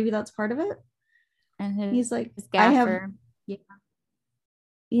Frodo. So maybe that's part of it. And he's like, I have.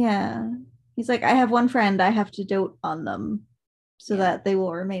 Yeah. He's like, I have one friend. I have to dote on them so that they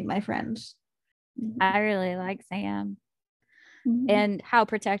will remain my friend. I really like Sam. Mm-hmm. And how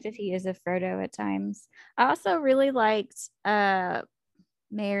protective he is of Frodo at times. I also really liked Meriadoc.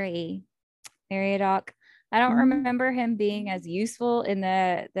 I don't remember him being as useful in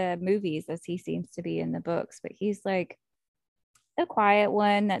the movies as he seems to be in the books, but he's like the quiet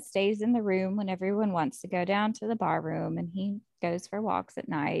one that stays in the room when everyone wants to go down to the bar room, and he goes for walks at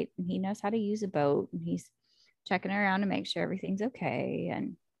night, and he knows how to use a boat, and he's checking around to make sure everything's okay.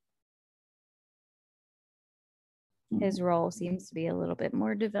 And his role seems to be a little bit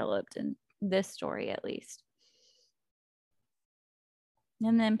more developed in this story, at least.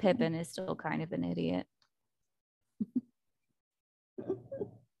 And then Pippin is still kind of an idiot.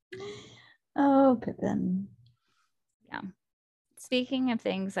 Oh, Pippin. Yeah. Speaking of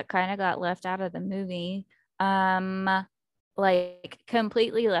things that kind of got left out of the movie, like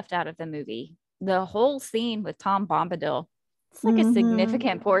completely left out of the movie, the whole scene with Tom Bombadil, it's like a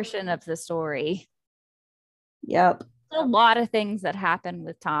significant portion of the story. Yep. A lot of things that happen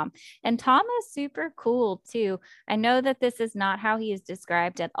with Tom, and Tom is super cool too. I know that this is not how he is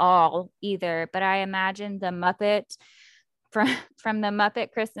described at all either, but I imagine the Muppet from the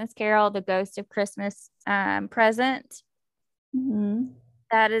Muppet Christmas Carol, the Ghost of Christmas Present. Mm-hmm.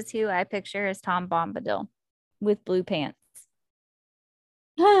 That is who I picture as Tom Bombadil with blue pants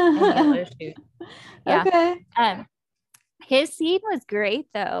and yellow shoes. Yeah. Okay. His scene was great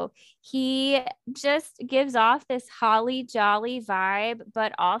though. He just gives off this holly jolly vibe,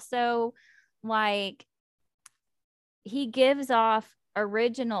 but also like he gives off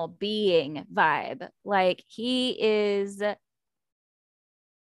original being vibe. Like he is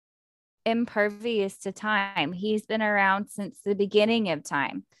impervious to time. He's been around since the beginning of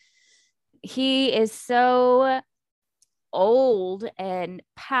time. He is so old and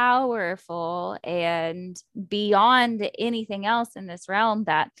powerful and beyond anything else in this realm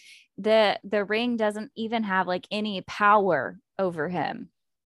that the ring doesn't even have like any power over him.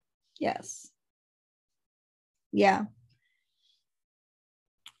 Yes. Yeah.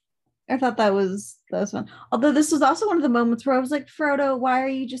 I thought that was fun. Although this was also one of the moments where I was like, Frodo, why are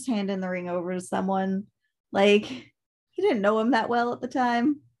you just handing the ring over to someone? Like, he didn't know him that well at the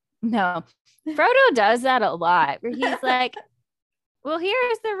time. No, Frodo does that a lot where he's like, well,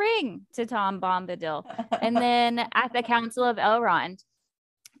 here's the ring to Tom Bombadil. And then at the Council of Elrond,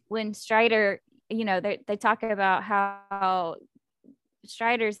 when Strider, they talk about how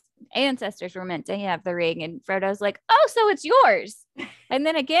Strider's ancestors were meant to have the ring, and Frodo's like, oh, so it's yours. And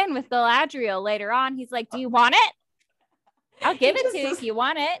then again with Galadriel later on, he's like, do you want it? I'll give it to you if you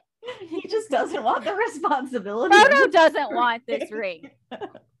want it. He just doesn't want the responsibility. Frodo doesn't want this ring.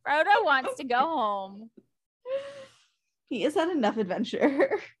 Frodo wants to go home. He has had enough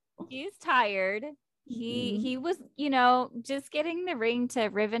adventure. He's tired. He was, just getting the ring to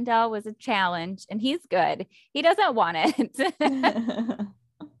Rivendell was a challenge, and he's good. He doesn't want it.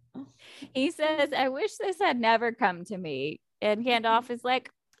 He says, I wish this had never come to me. And Gandalf is like,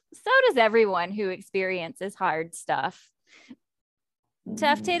 so does everyone who experiences hard stuff.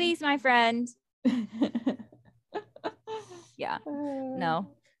 Tough titties, my friend. Yeah. No.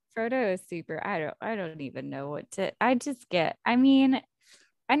 Frodo is super. I don't even know what to. I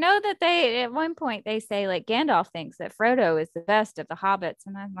know that they at one point they say like Gandalf thinks that Frodo is the best of the hobbits,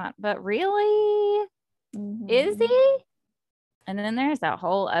 and I'm not, but really? Is he? And then there's that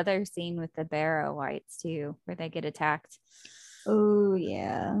whole other scene with the Barrow Wights too, where they get attacked. Oh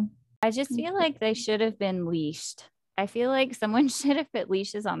yeah. I just feel like they should have been leashed. I feel like someone should have put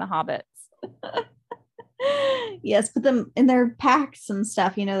leashes on the hobbits. Yes, put them in their packs and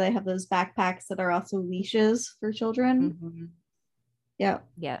stuff. They have those backpacks that are also leashes for children. Mm-hmm. Yeah.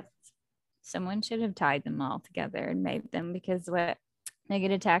 Yes. Someone should have tied them all together and made them, because they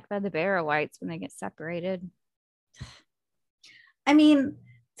get attacked by the Barrow Wights when they get separated. I mean,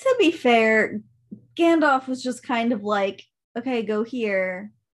 to be fair, Gandalf was just kind of like, okay, go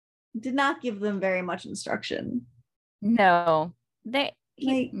here. Did not give them very much instruction. No, they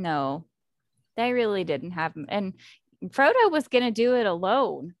really didn't have them. And Frodo was going to do it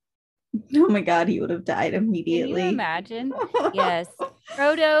alone. Oh my God, he would have died immediately. Can you imagine? Yes.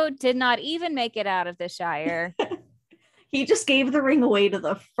 Frodo did not even make it out of the Shire. He just gave the ring away to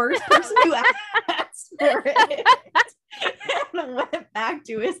the first person who asked for it and went back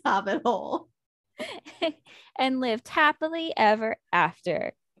to his hobbit hole. And lived happily ever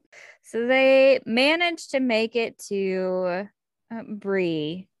after. So they managed to make it to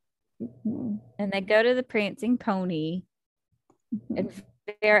Bree. And they go to the Prancing Pony. And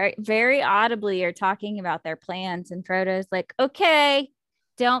very, very audibly are talking about their plans. And Frodo's like, okay,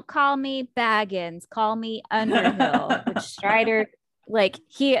 don't call me Baggins, call me Underhill. Which Strider,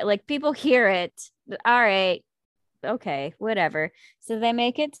 people hear it. All right, okay, whatever. So they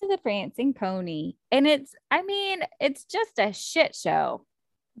make it to the Prancing Pony, and it's just a shit show.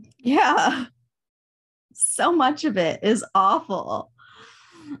 Yeah, so much of it is awful.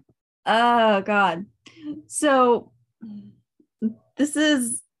 Oh God. So this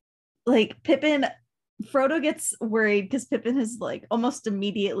is like Pippin. Frodo gets worried because Pippin is like almost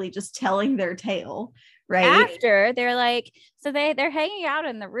immediately just telling their tale, right? After they're like, so they're hanging out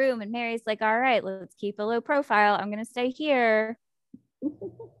in the room, and Mary's like, all right, let's keep a low profile. I'm gonna stay here.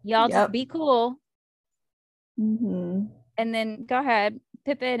 Y'all just be cool. Mm-hmm. And then go ahead.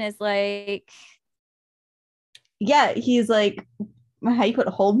 Pippin is like, yeah, he's like, how you put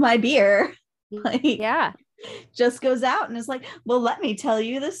hold my beer. Like, yeah, just goes out and is like, well, let me tell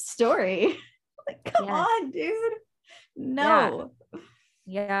you this story. Like, come on, dude. No.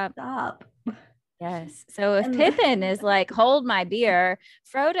 Yeah. Stop. Yes. So if Pippin is like, hold my beer,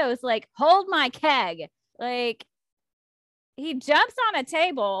 Frodo's like, hold my keg. Like, he jumps on a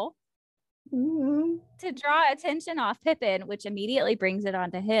table to draw attention off Pippin, which immediately brings it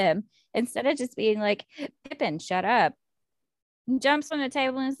onto him. Instead of just being like, Pippin, shut up. He jumps on the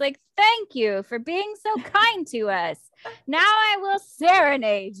table and is like, thank you for being so kind to us. Now I will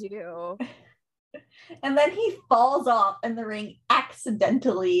serenade you. And then he falls off and the ring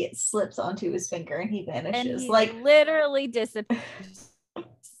accidentally slips onto his finger and he vanishes. And he like literally disappears.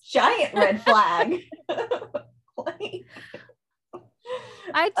 Giant red flag.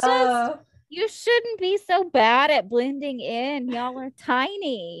 You shouldn't be so bad at blending in. Y'all are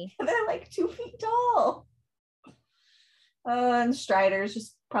tiny. They're like 2 feet tall. And Strider's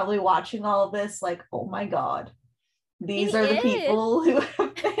just probably watching all of this like, oh my God. These are the people who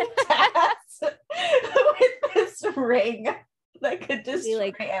have been tasked with this ring that could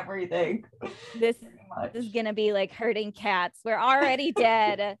destroy everything. This is going to be like herding cats. We're already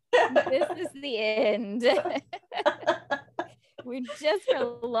dead. This is the end. We're just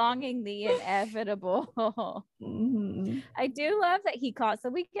prolonging the inevitable. Mm-hmm. I do love that he caught. So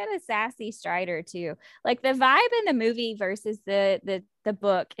we get a sassy Strider too. Like the vibe in the movie versus the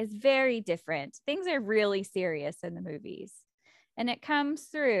book is very different. Things are really serious in the movies. and it comes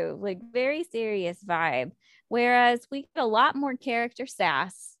through like very serious vibe. Whereas we get a lot more character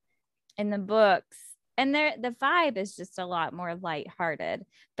sass in the books, and the vibe is just a lot more lighthearted.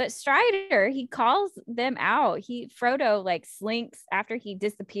 But Strider, he calls them out. Frodo like slinks after he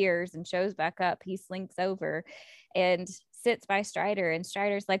disappears and shows back up. He slinks over and sits by Strider, and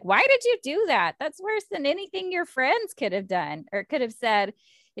Strider's like, "Why did you do that? That's worse than anything your friends could have done or could have said."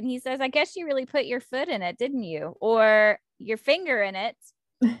 And he says, "I guess you really put your foot in it, didn't you? Or your finger in it."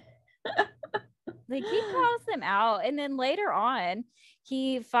 Like, he calls them out. And then later on,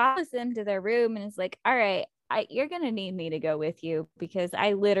 he follows them to their room and is like, "All right, you're going to need me to go with you because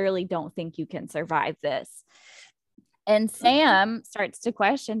I literally don't think you can survive this." And Sam starts to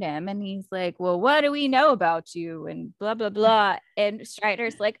question him, and he's like, "Well, what do we know about you?" And blah, blah, blah. And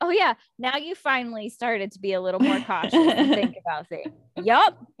Strider's like, "Oh, yeah, now you finally started to be a little more cautious and think about things."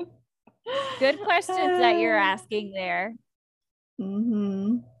 Yup. Good questions that you're asking there.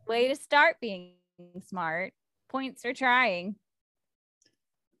 Mm-hmm. Way to start being smart. Points for trying.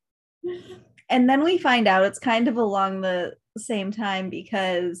 And then we find out it's kind of along the same time,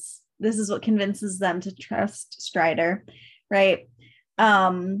 because this is what convinces them to trust Strider, right?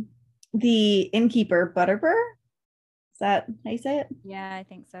 The innkeeper, Butterbur, is that how you say it? Yeah, I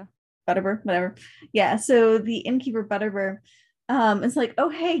think so. Butterbur, whatever. Yeah, so the innkeeper, Butterbur, is like, "Oh,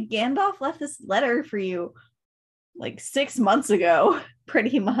 hey, Gandalf left this letter for you like 6 months ago,"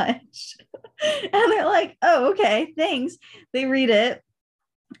 pretty much. And they're like, "Oh, okay, thanks." They read it,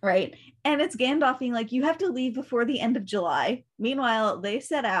 right? And it's Gandalf being like, "You have to leave before the end of July." Meanwhile, they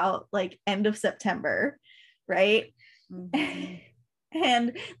set out like end of September, right? Mm-hmm.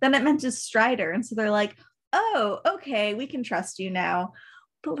 And then it mentions Strider. And so they're like, "Oh, okay, we can trust you now."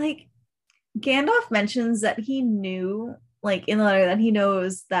 But like, Gandalf mentions that he knew, like in the letter, that he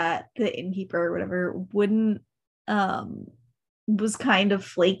knows that the innkeeper or whatever wouldn't, was kind of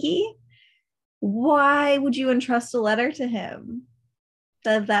flaky. Why would you entrust a letter to him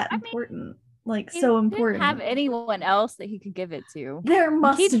that important? Like, so important. Didn't have anyone else that he could give it to. There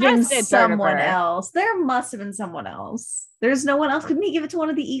must have been someone else. There must have been someone else. There's no one else. Couldn't he give it to one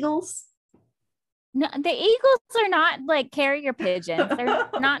of the eagles? No, the eagles are not like carrier pigeons. They're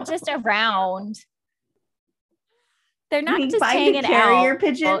not just around. They're not just hanging out. Carrier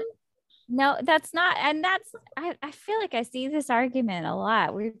pigeon? No, that's not. And that's, I feel like I see this argument a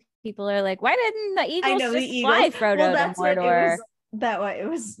lot where people are like, "Why didn't the eagles fly Frodo to Mordor?"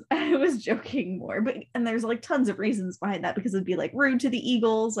 I was joking more, but and there's like tons of reasons behind that, because it'd be like rude to the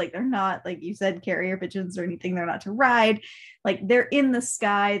eagles. Like, they're not, like you said, carrier pigeons or anything. They're not to ride. Like, they're in the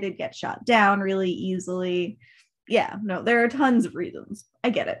sky. They'd get shot down really easily. Yeah, no, there are tons of reasons. I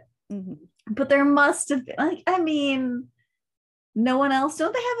get it. Mm-hmm. But there must have been, like, I mean, no one else.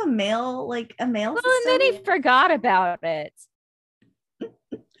 Don't they have a mail system? And then he forgot about it.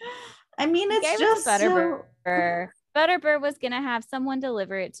 I mean, it's just Butterbur. Butterbur was going to have someone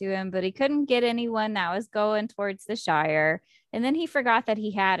deliver it to him, but he couldn't get anyone that was going towards the Shire. And then he forgot that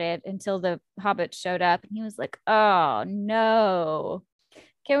he had it until the hobbits showed up. And he was like, "Oh, no."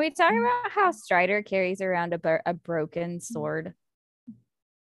 Can we talk about how Strider carries around a broken sword?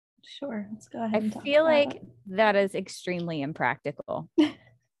 Sure. Let's go ahead. I feel like that is extremely impractical.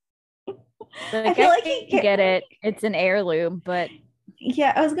 I feel like he get it. It's an heirloom, but...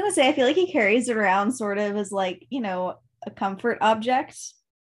 Yeah, I was gonna say, I feel like he carries it around sort of as like, you know, a comfort object.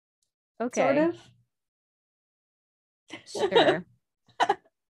 Okay. Sort of. Sure.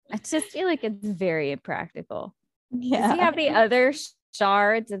 I just feel like it's very impractical. Yeah. Does he have the other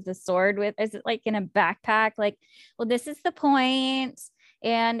shards of the sword with? Is it like in a backpack? Like, well, this is the point,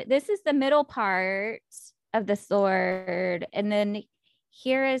 and this is the middle part of the sword, and then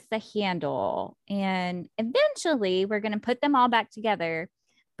here is the handle, and eventually we're going to put them all back together,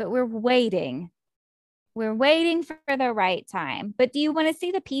 but we're waiting for the right time. But do you want to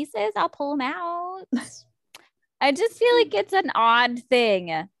see the pieces? I'll pull them out. I just feel like it's an odd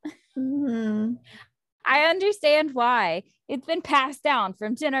thing. Mm-hmm. I understand why. It's been passed down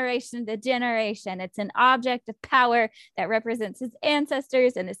from generation to generation. It's an object of power that represents his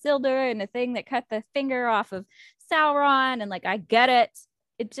ancestors, and Isildur, and a thing that cut the finger off of Sauron. And like, I get it.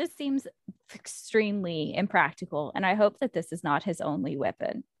 It just seems extremely impractical. And I hope that this is not his only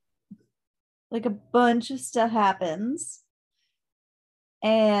weapon. Like, a bunch of stuff happens.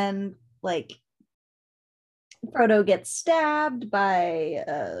 And like, Frodo gets stabbed by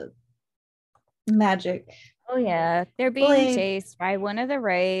magic. Oh yeah, they're being chased by one of the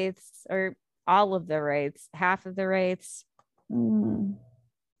wraiths, or all of the wraiths, half of the wraiths.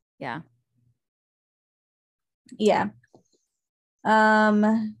 Yeah. He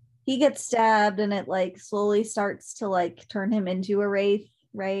he gets stabbed and it like slowly starts to like turn him into a wraith,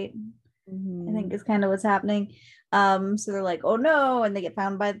 right? I think is kind of what's happening. So they're like, oh no, and they get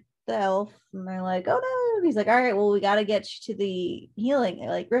found by the elf, and they're like, oh no. And he's like, all right, well, we got to get you to the healing,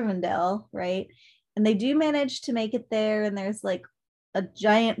 like Rivendell, right? And they do manage to make it there, and there's like a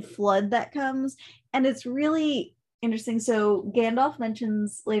giant flood that comes, and it's really interesting. So Gandalf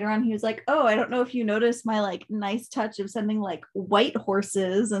mentions later on, he was like, oh, I don't know if you noticed my like nice touch of sending like white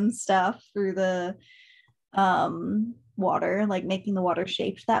horses and stuff through the water, like making the water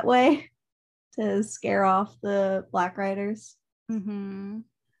shaped that way to scare off the Black Riders. So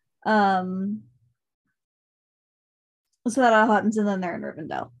that all happens, and then they're in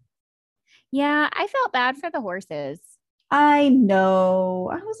Rivendell. Yeah, I felt bad for the horses. I know.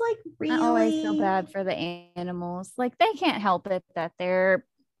 I was like, really? I always feel bad for the animals. Like, they can't help it that their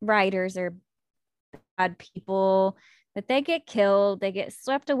riders are bad people, but they get killed, they get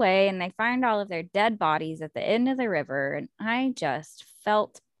swept away, and they find all of their dead bodies at the end of the river. And I just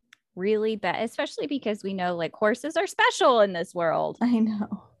felt really bad, especially because we know like horses are special in this world. I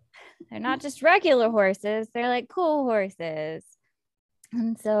know. They're not just regular horses, they're like cool horses.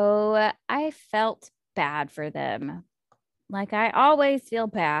 And so I felt bad for them. Like, I always feel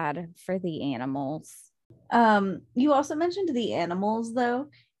bad for the animals. You also mentioned the animals though,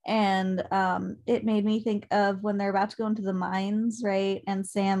 and it made me think of when they're about to go into the mines, right? And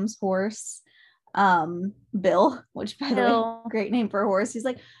Sam's horse, Bill, which by the way, great name for a horse. He's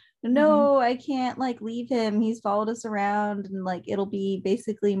like, no, I can't like leave him. He's followed us around, and like it'll be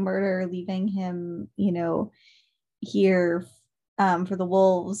basically murder leaving him, you know, here for the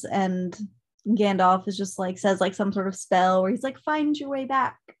wolves. And Gandalf is just like says like some sort of spell where he's like, find your way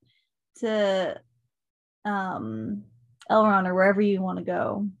back to Elrond or wherever you want to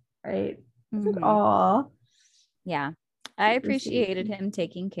go, right? Like, aw. Yeah, I appreciated him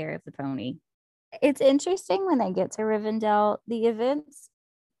taking care of the pony. It's interesting when they get to Rivendell, the events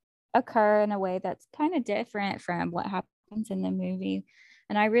occur in a way that's kind of different from what happens in the movie,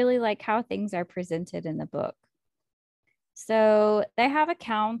 and I really like how things are presented in the book. So they have a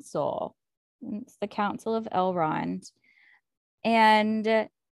council. It's the Council of Elrond, and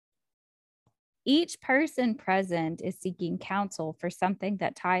each person present is seeking counsel for something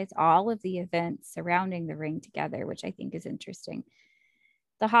that ties all of the events surrounding the ring together, which I think is interesting.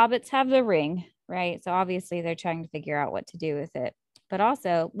 The hobbits have the ring, right? So obviously they're trying to figure out what to do with it. But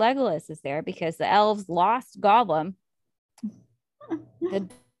also Legolas is there because the elves lost Gollum. The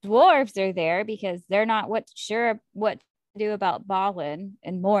dwarves are there because they're not sure what to do about Balin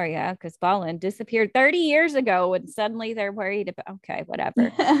and Moria, because Balin disappeared 30 years ago and suddenly they're worried about, okay,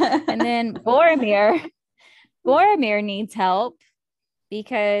 whatever. And then Boromir needs help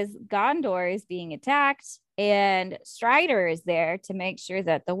because Gondor is being attacked, and Strider is there to make sure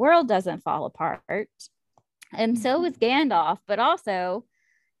that the world doesn't fall apart. And so is Gandalf, but also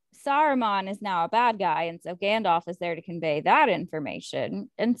Saruman is now a bad guy, and so Gandalf is there to convey that information.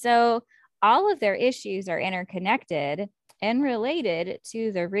 And so all of their issues are interconnected and related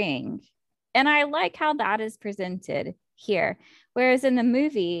to the ring. And I like how that is presented here. Whereas in the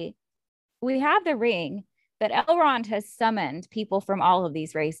movie, we have the ring, but Elrond has summoned people from all of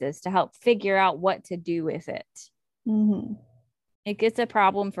these races to help figure out what to do with it. It gets a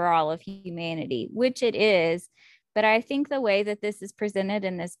problem for all of humanity, which it is. But I think the way that this is presented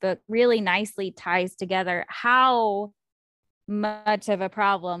in this book really nicely ties together how much of a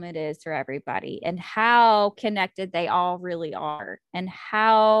problem it is for everybody and how connected they all really are and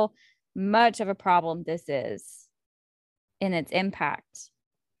how much of a problem this is in its impact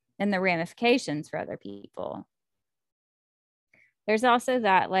and the ramifications for other people. There's also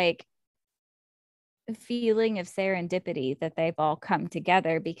that like feeling of serendipity that they've all come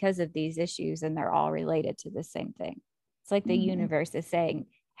together because of these issues and they're all related to the same thing. It's like the universe is saying,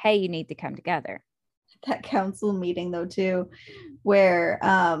 hey, you need to come together. That council meeting though too, where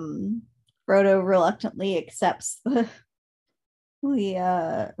Frodo reluctantly accepts the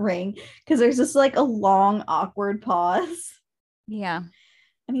ring because there's just like a long awkward pause. Yeah.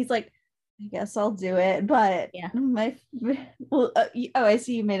 And he's like, I guess I'll do it, but yeah, I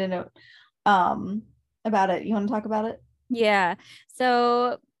see you made a note about it. You want to talk about it? Yeah.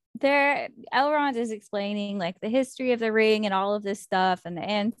 So Elrond is explaining like the history of the ring and all of this stuff and the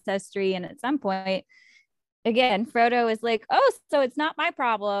ancestry, and at some point again Frodo is like, oh, so it's not my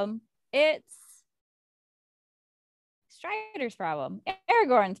problem, it's Strider's problem,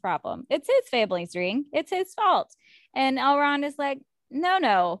 Aragorn's problem, it's his family's ring, it's his fault. And Elrond is like,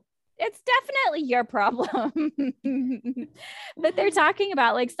 no, it's definitely your problem. But they're talking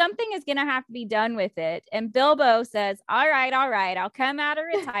about like something is going to have to be done with it. And Bilbo says, all right, I'll come out of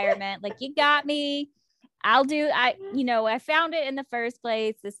retirement. Like, you got me. I found it in the first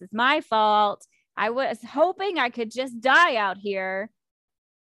place. This is my fault. I was hoping I could just die out here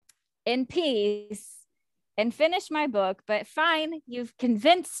in peace and finish my book, but fine, you've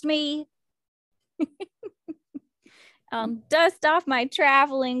convinced me. Dust off my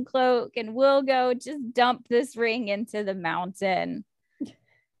traveling cloak and we'll go just dump this ring into the mountain.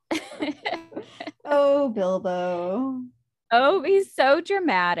 Oh, Bilbo. Oh, he's so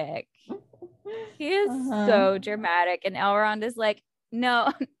dramatic. He is so dramatic. And Elrond is like,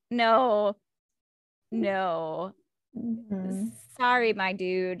 no. Mm-hmm. Sorry, my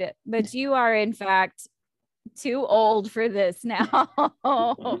dude, but you are in fact too old for this now.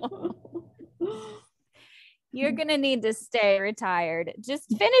 You're gonna need to stay retired.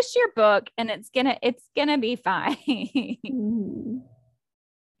 Just finish your book and it's gonna be fine.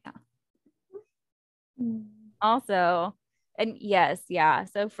 Yeah. Also, and yes, yeah.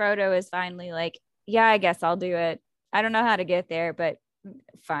 So Frodo is finally like, yeah, I guess I'll do it. I don't know how to get there, but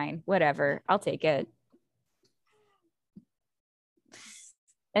fine, whatever. I'll take it.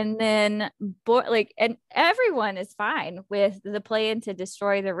 And then and everyone is fine with the plan to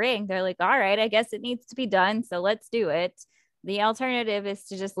destroy the ring. They're like, all right, I guess it needs to be done, so let's do it. The alternative is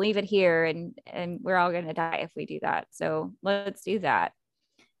to just leave it here and we're all going to die if we do that. So let's do that.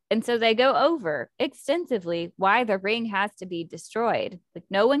 And so they go over extensively why the ring has to be destroyed. Like,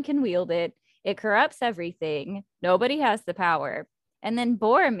 no one can wield it. It corrupts everything. Nobody has the power. And then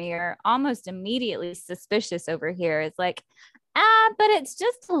Boromir, almost immediately suspicious over here, is like, but it's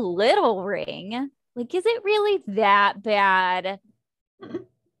just a little ring. Like, is it really that bad?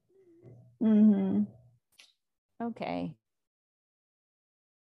 Mm-hmm. Okay.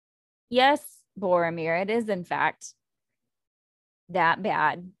 Yes, Boromir, it is in fact that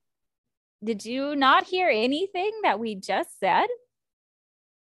bad. Did you not hear anything that we just said?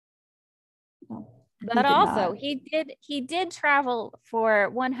 No, but also he did travel for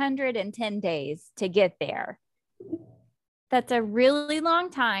 110 days to get there. That's a really long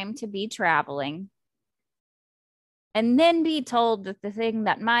time to be traveling and then be told that the thing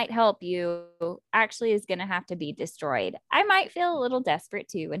that might help you actually is going to have to be destroyed. I might feel a little desperate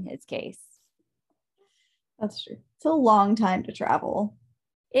too in his case. That's true. It's a long time to travel.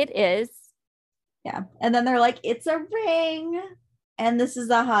 It is. Yeah. And then they're like, it's a ring. And this is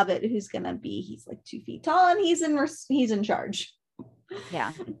a hobbit who's going to be, he's like 2 feet tall and he's in charge.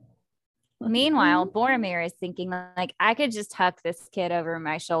 Yeah. Meanwhile, Boromir is thinking like, I could just huck this kid over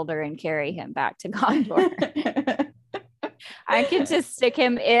my shoulder and carry him back to Gondor. I could just stick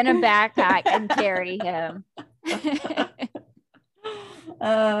him in a backpack and carry him.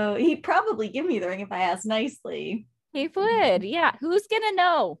 Oh, he'd probably give me the ring if I asked nicely. He would. Yeah. Who's going to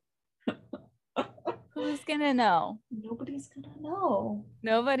know? Who's going to know? Nobody's going to know.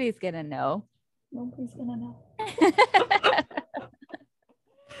 Nobody's going to know. Nobody's going to know.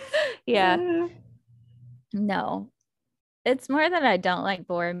 Yeah. No. It's more that I don't like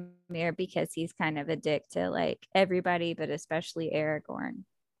Boromir because he's kind of a dick to like everybody, but especially Aragorn.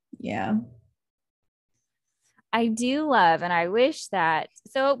 Yeah. I do love, and I wish that,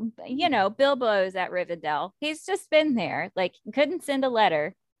 so, you know, Bilbo's at Rivendell. He's just been there, like, couldn't send a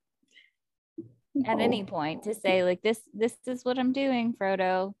letter at any point to say, like, this is what I'm doing,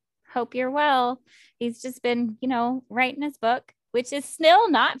 Frodo. Hope you're well. He's just been, you know, writing his book, which is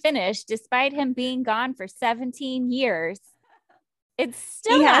still not finished, despite him being gone for 17 years. It's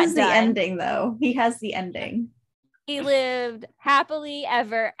still he has not the done. ending, though. He has the ending. He lived happily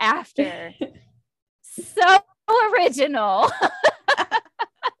ever after. So original.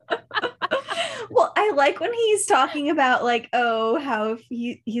 Well, I like when he's talking about like, oh, how if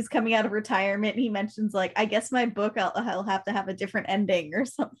he's coming out of retirement, he mentions like, I guess my book I'll have to have a different ending or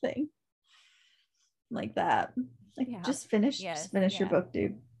something like that. Like, Yeah. just finish your book,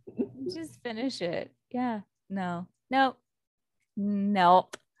 dude. Just finish it. Yeah. Nope.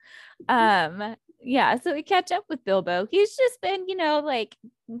 Yeah, so we catch up with Bilbo. He's just been, you know, like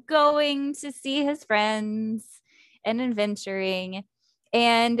going to see his friends and adventuring.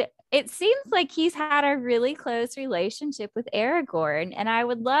 And it seems like he's had a really close relationship with Aragorn. And I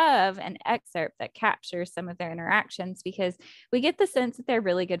would love an excerpt that captures some of their interactions because we get the sense that they're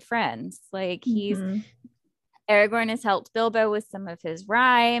really good friends. Like Aragorn has helped Bilbo with some of his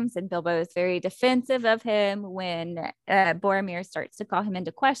rhymes, and Bilbo is very defensive of him when Boromir starts to call him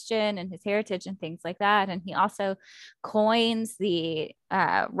into question and his heritage and things like that. And he also coins the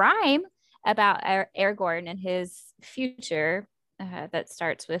rhyme about Aragorn and his future that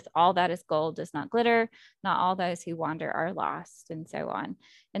starts with all that is gold does not glitter, not all those who wander are lost, and so on.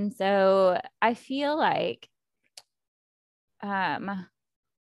 And so I feel like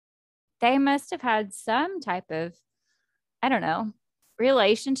they must have had some type of, I don't know,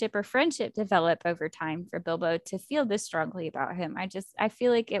 relationship or friendship develop over time for Bilbo to feel this strongly about him. I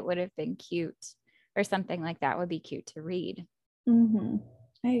feel like it would have been cute, or something like that would be cute to read. Mm-hmm.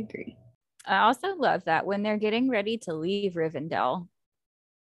 I agree. I also love that when they're getting ready to leave Rivendell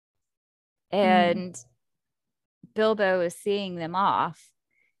and Bilbo is seeing them off,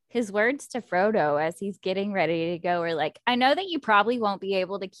 his words to Frodo as he's getting ready to go are like, I know that you probably won't be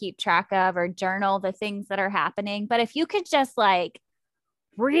able to keep track of or journal the things that are happening, but if you could just like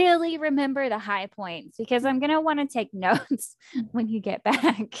really remember the high points, because I'm going to want to take notes when you get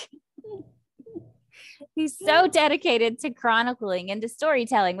back. He's so dedicated to chronicling and to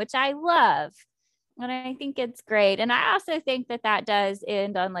storytelling, which I love. And I think it's great. And I also think that that does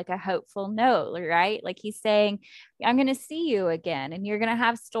end on like a hopeful note, right? Like he's saying, I'm going to see you again and you're going to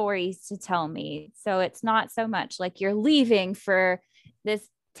have stories to tell me. So it's not so much like you're leaving for this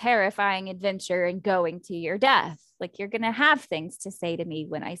terrifying adventure and going to your death. Like you're going to have things to say to me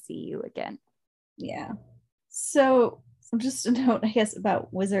when I see you again. Yeah. So just a note, I guess,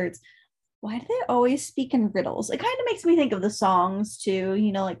 about wizards. Why do they always speak in riddles? It kind of makes me think of the songs too.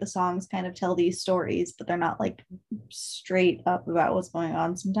 You know, like the songs kind of tell these stories, but they're not like straight up about what's going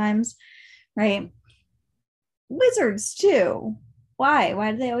on sometimes, right? Wizards too. Why?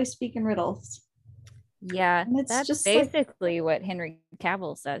 Why do they always speak in riddles? Yeah, And it's that's just basically like what Henry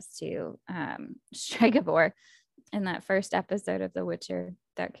Cavill says to Stregobor in that first episode of The Witcher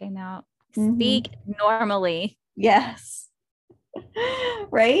that came out. Speak normally. Yes.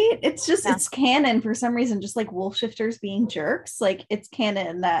 Right? It's just, it's canon for some reason, just like wolf shifters being jerks. Like it's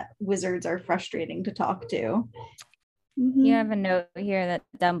canon that wizards are frustrating to talk to. You have a note here that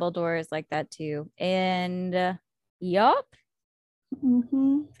Dumbledore is like that too. And yup.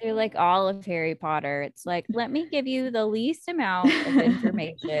 They're like all of Harry Potter. It's like, let me give you the least amount of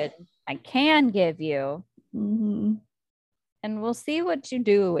information I can give you. And we'll see what you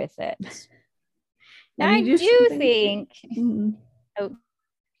do with it. Now, I do think. Oh,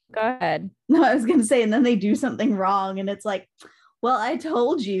 go ahead. No, I was going to say, and then they do something wrong, and it's like, well, I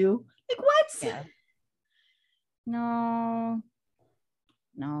told you. Like, what? Yeah.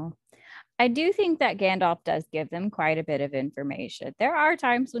 No. I do think that Gandalf does give them quite a bit of information. There are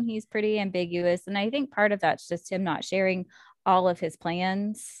times when he's pretty ambiguous, and I think part of that's just him not sharing all of his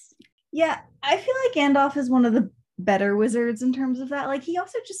plans. Yeah, I feel like Gandalf is one of the better wizards in terms of that. Like, he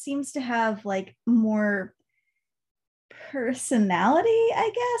also just seems to have like more personality,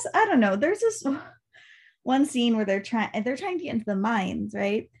 I guess. I don't know. There's this one scene where they're trying to get into the mines,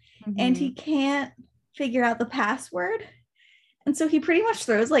 right? And he can't figure out the password. And so he pretty much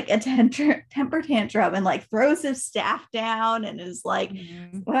throws like a temper tantrum and like throws his staff down and is like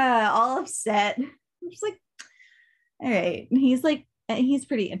all upset. I'm just like, all right. And he's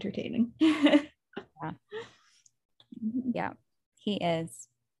pretty entertaining. Yeah, he is.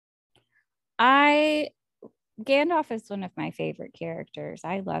 Gandalf is one of my favorite characters.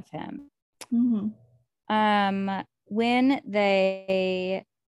 I love him. When they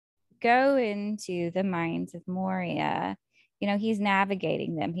go into the mines of Moria, you know, he's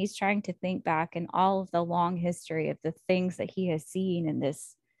navigating them. He's trying to think back in all of the long history of the things that he has seen in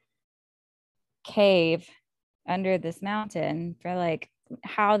this cave under this mountain for like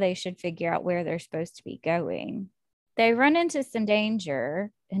how they should figure out where they're supposed to be going. They run into some danger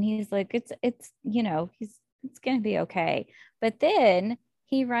and he's like, it's going to be okay. But then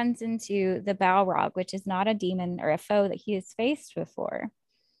he runs into the Balrog, which is not a demon or a foe that he has faced before.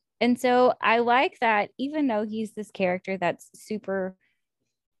 And so I like that even though he's this character that's super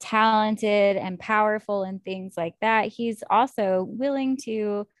talented and powerful and things like that, he's also willing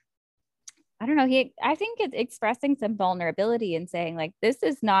to, I don't know, I think it's expressing some vulnerability and saying like, this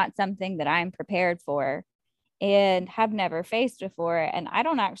is not something that I'm prepared for and have never faced before. And I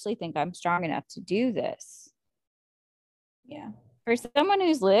don't actually think I'm strong enough to do this. Yeah. For someone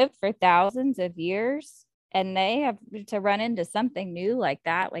who's lived for thousands of years and they have to run into something new like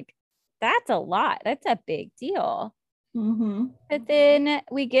that, like that's a lot. That's a big deal. But then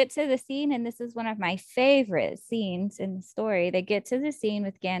we get to the scene, and this is one of my favorite scenes in the story. They get to the scene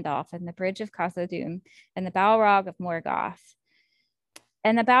with Gandalf and the Bridge of Khazad-dûm and the Balrog of Morgoth.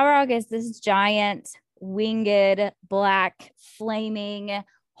 And the Balrog is this giant, winged, black, flaming,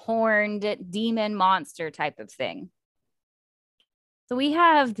 horned demon monster type of thing. So we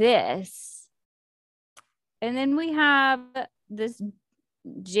have this. And then we have this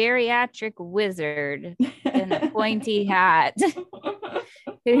geriatric wizard that in a pointy hat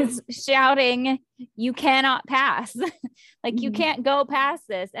who's shouting, "You cannot pass." Like, you can't go past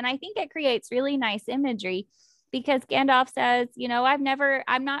this. And I think it creates really nice imagery because Gandalf says,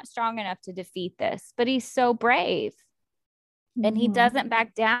 I'm not strong enough to defeat this, but he's so brave and he doesn't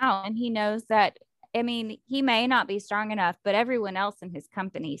back down. And he knows that, he may not be strong enough, but everyone else in his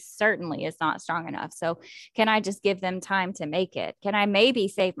company certainly is not strong enough. So can I just give them time to make it? Can I maybe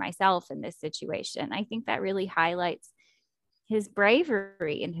save myself in this situation? I think that really highlights his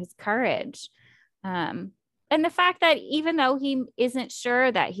bravery and his courage. And the fact that even though he isn't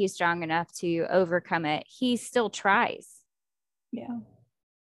sure that he's strong enough to overcome it, he still tries. Yeah.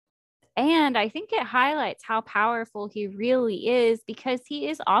 And I think it highlights how powerful he really is because he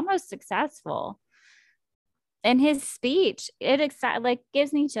is almost successful. And his speech,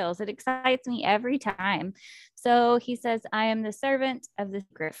 gives me chills. It excites me every time. So he says, "I am the servant of the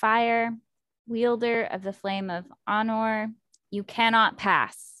secret fire, wielder of the flame of Anor. You cannot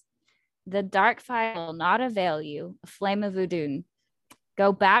pass. The dark fire will not avail you. A flame of Udun.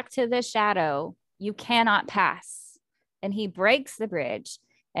 Go back to the shadow. You cannot pass." And he breaks the bridge,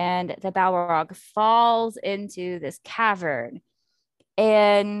 and the Balrog falls into this cavern.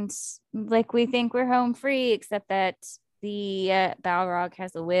 And we think we're home free, except that the Balrog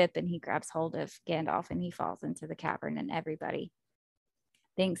has a whip and he grabs hold of Gandalf and he falls into the cavern and everybody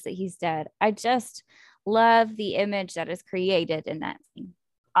thinks that he's dead. I just love the image that is created in that scene.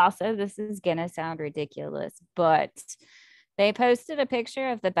 Also, this is gonna sound ridiculous, but they posted a picture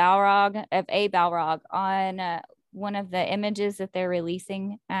of a Balrog on one of the images that they're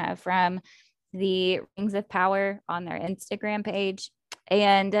releasing from the Rings of Power on their Instagram page.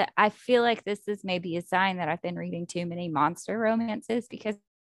 And I feel like this is maybe a sign that I've been reading too many monster romances because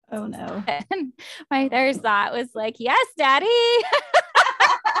oh no, my first thought was like, yes, daddy.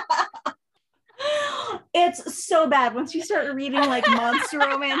 It's so bad once you start reading like monster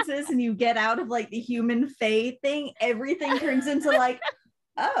romances and you get out of like the human fae thing, everything turns into like,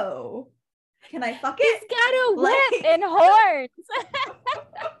 oh, can I fuck it? He's got a whip and horns.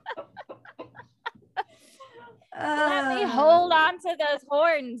 Let me hold on to those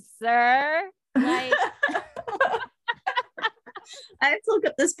horns, sir. Like, I have to look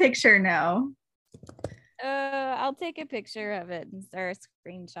up this picture now. I'll take a picture of it and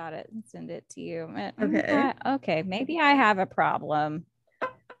screenshot it and send it to you. Okay. Okay, maybe I have a problem.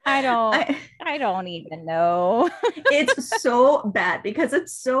 I don't even know. It's so bad because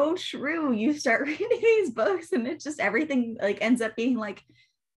it's so true. You start reading these books and it's just everything like ends up being like,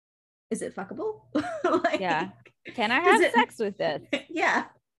 is it fuckable? Yeah. Can I have sex with this? Yeah.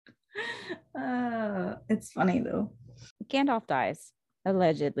 It's funny though. Gandalf dies,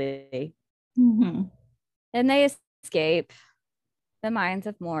 allegedly. Mm-hmm. And they escape the mines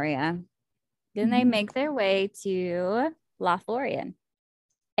of Moria. Then they make their way to Lothlorien.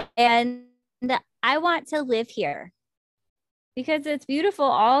 And I want to live here because it's beautiful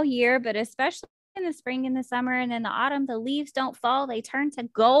all year, but especially in the spring and the summer and in the autumn, the leaves don't fall. They turn to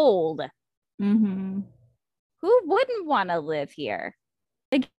gold. Mm-hmm. Who wouldn't want to live here?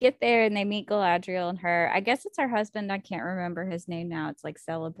 They get there and they meet Galadriel and her. I guess it's her husband. I can't remember his name now. It's like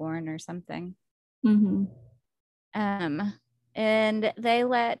Celeborn or something. Mm-hmm. And they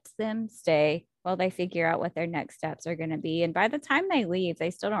let them stay while they figure out what their next steps are going to be. And by the time they leave,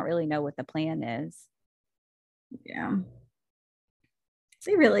 they still don't really know what the plan is. Yeah.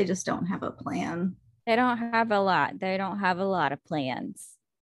 They really just don't have a plan. They don't have a lot. They don't have a lot of plans.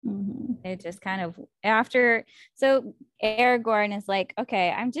 Mm-hmm. They just kind of so Aragorn is like,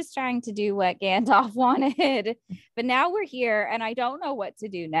 okay, I'm just trying to do what Gandalf wanted, but now we're here and I don't know what to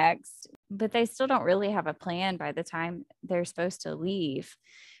do next. But they still don't really have a plan by the time they're supposed to leave.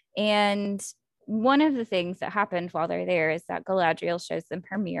 And one of the things that happened while they're there is that Galadriel shows them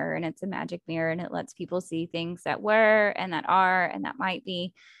her mirror, and it's a magic mirror, and it lets people see things that were and that are and that might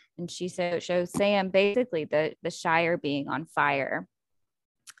be. And she shows Sam basically the Shire being on fire.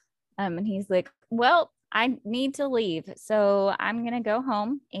 And he's like, well, I need to leave, so I'm going to go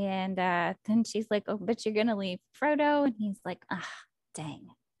home. And then she's like, oh, but you're going to leave Frodo. And he's like, ah, dang.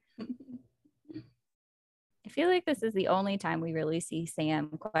 I feel like this is the only time we really see Sam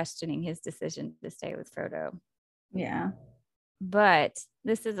questioning his decision to stay with Frodo. Yeah. But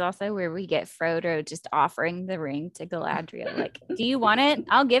this is also where we get Frodo just offering the ring to Galadriel. Like, do you want it?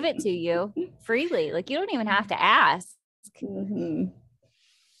 I'll give it to you freely. Like, you don't even have to ask. Mm-hmm.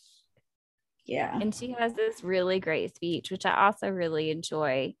 Yeah. And she has this really great speech, which I also really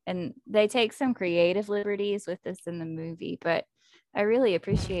enjoy. And they take some creative liberties with this in the movie, but I really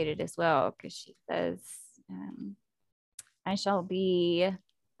appreciate it as well because she says, I shall be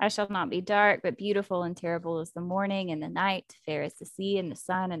I shall not be dark, but beautiful and terrible as the morning and the night, fair as the sea and the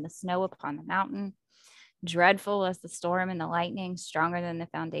sun and the snow upon the mountain, dreadful as the storm and the lightning, stronger than the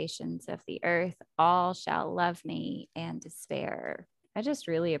foundations of the earth. All shall love me and despair. I just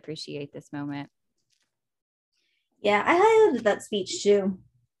really appreciate this moment. Yeah, I highlighted that speech too.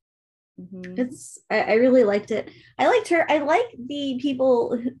 I really liked it. I liked her. I like the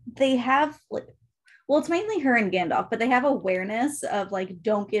people. They have like, well, it's mainly her and Gandalf, but they have awareness of like,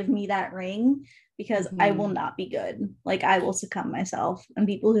 don't give me that ring because I will not be good. Like, I will succumb myself. And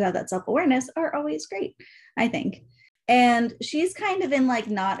people who have that self-awareness are always great, I think. And she's kind of in like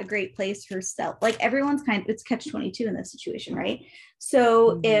not a great place herself. Like everyone's kind of, it's catch-22 in this situation, right?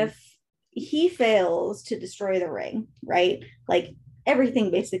 So if he fails to destroy the ring, right? Like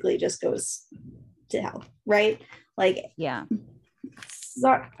everything basically just goes to hell, right? Like, yeah.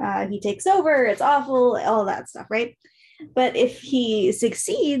 He takes over, it's awful, all that stuff, right? But if he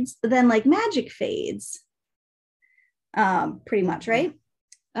succeeds, then like magic fades, pretty much, right?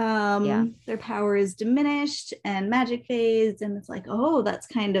 Their power is diminished and magic fades, and it's like, oh, that's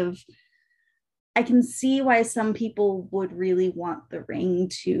kind of, I can see why some people would really want the ring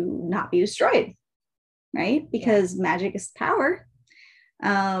to not be destroyed, right? Because magic is power.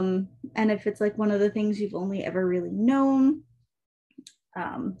 And if it's like one of the things you've only ever really known,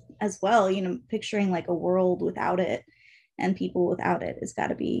 as well, you know, picturing like a world without it and people without it has got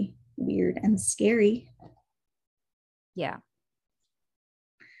to be weird and scary. Yeah.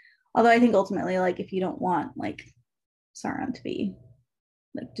 Although I think ultimately, like, if you don't want like Sauron to be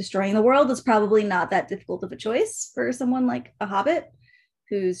like destroying the world, it's probably not that difficult of a choice for someone like a hobbit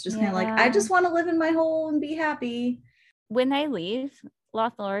who's just kind of like, I just want to live in my hole and be happy. When they leave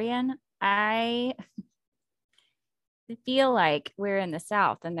Lothlorien, I feel like we're in the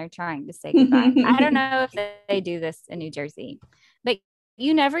South and they're trying to say goodbye. I don't know if they do this in New Jersey, but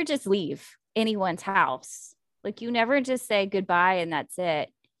you never just leave anyone's house. Like you never just say goodbye and that's it.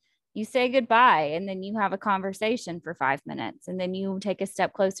 You say goodbye and then you have a conversation for 5 minutes and then you take a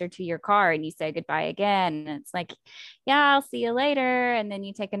step closer to your car and you say goodbye again. And it's like, yeah, I'll see you later. And then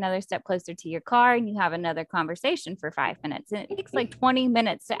you take another step closer to your car and you have another conversation for 5 minutes. And it takes like 20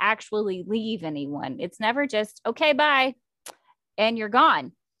 minutes to actually leave anyone. It's never just, okay, bye. And you're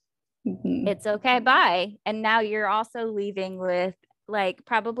gone. It's okay, bye. And now you're also leaving with like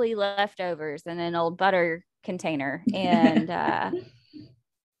probably leftovers in an old butter container and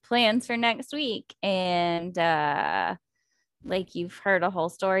plans for next week. And like you've heard a whole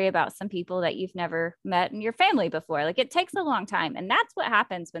story about some people that you've never met in your family before. Like it takes a long time. And that's what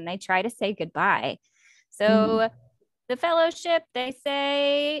happens when they try to say goodbye. So the fellowship, they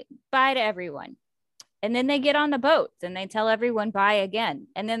say bye to everyone. And then they get on the boats and they tell everyone bye again.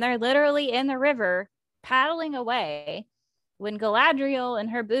 And then they're literally in the river paddling away when Galadriel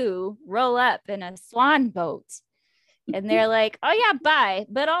and her boo roll up in a swan boat. And they're like, oh yeah, bye.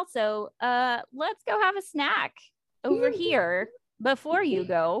 But also, let's go have a snack over here before you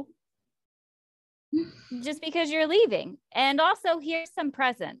go. Just because you're leaving. And also here's some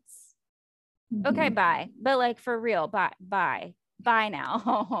presents. Okay, bye. But like for real, bye. Bye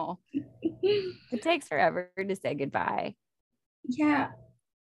now. It takes forever to say goodbye. Yeah.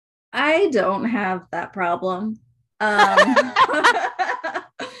 I don't have that problem.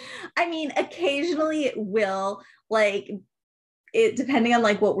 I mean, occasionally it will, like, it depending on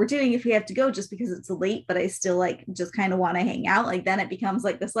like what we're doing, if we have to go just because it's late, but I still like just kind of want to hang out, like then it becomes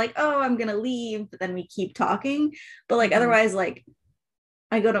like this, like, oh, I'm gonna leave, but then we keep talking. But like otherwise, like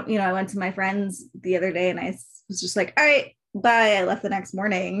I go to, you know, I went to my friend's the other day and I was just like, all right, bye. I left the next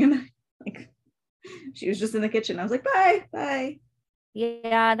morning and like she was just in the kitchen. I was like, bye.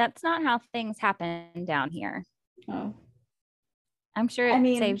 Yeah, that's not how things happen down here. Oh, I'm sure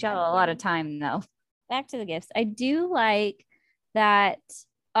it saved y'all a lot of time though. Back to the gifts. I do like that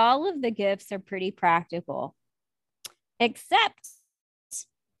all of the gifts are pretty practical, except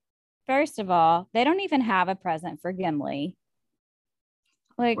first of all, they don't even have a present for Gimli.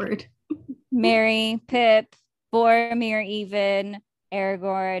 Like Merry, Pip, Boromir, even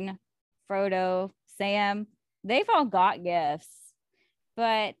Aragorn, Frodo, Sam, they've all got gifts.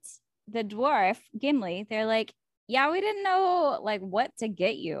 But the dwarf, Gimli, they're like, yeah, we didn't know like what to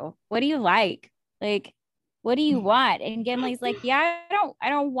get you. What do you like? Like, what do you want? And Gimli's like, yeah, I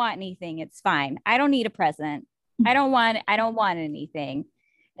don't want anything. It's fine. I don't need a present. I don't want anything.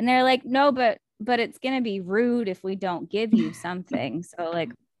 And they're like, no, but it's gonna be rude if we don't give you something. So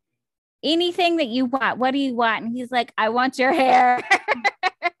like anything that you want, what do you want? And he's like, I want your hair.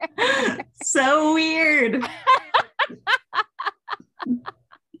 So weird.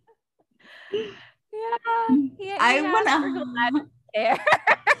 Yeah, I want to hair.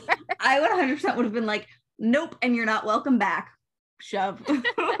 I 100% would have been like, nope, and you're not welcome back. Shove.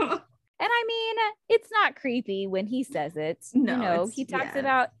 And I mean, it's not creepy when he says it. No, He talks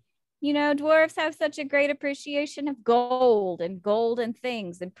about, dwarves have such a great appreciation of gold and golden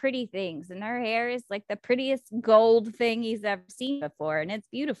things and pretty things. And her hair is like the prettiest gold thing he's ever seen before. And it's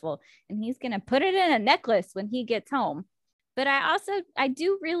beautiful. And he's going to put it in a necklace when he gets home. But I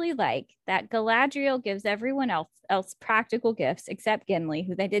do really like that Galadriel gives everyone else practical gifts except Gimli,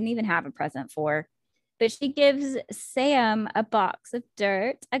 who they didn't even have a present for. But she gives Sam a box of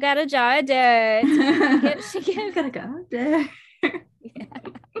dirt. I got a jar of dirt. She gives got a jar of dirt.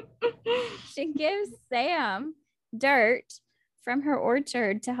 She gives Sam dirt from her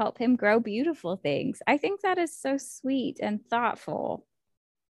orchard to help him grow beautiful things. I think that is so sweet and thoughtful.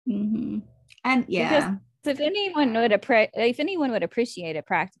 Mm-hmm. And yeah, because if anyone would appreciate a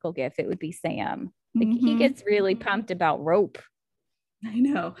practical gift, it would be Sam. Like he gets really pumped about rope. I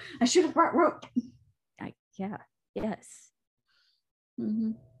know. I should have brought rope. Yeah. Yes.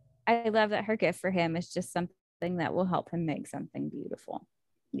 Mm-hmm. I love that her gift for him is just something that will help him make something beautiful.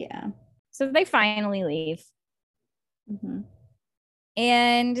 Yeah. So they finally leave. Mm-hmm.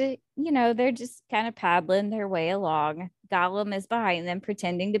 And, they're just kind of paddling their way along. Gollum is behind them,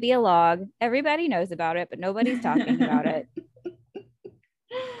 pretending to be a log. Everybody knows about it, but nobody's talking about it.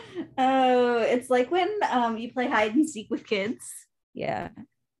 Oh, it's like when you play hide and seek with kids. Yeah.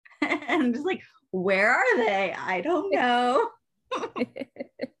 And just like, where are they? I don't know.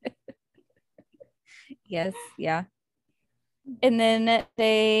 Yes. Yeah. And then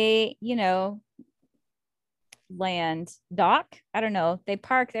they, dock. I don't know. They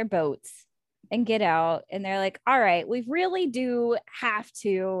park their boats and get out. And they're like, all right, we really do have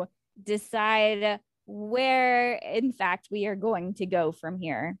to decide where, in fact, we are going to go from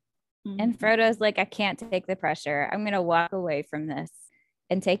here. Mm-hmm. And Frodo's like, I can't take the pressure. I'm going to walk away from this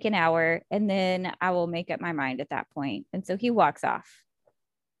and take an hour, and then I will make up my mind at that point. And so he walks off.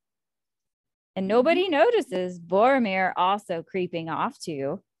 And nobody notices Boromir also creeping off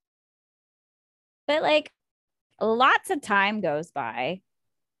too. But like lots of time goes by.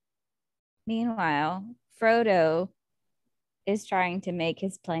 Meanwhile, Frodo is trying to make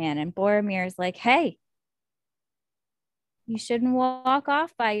his plan, and Boromir's like, hey, you shouldn't walk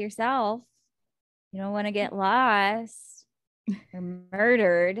off by yourself. You don't want to get lost or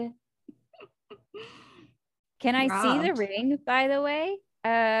murdered. Can I see the ring, by the way?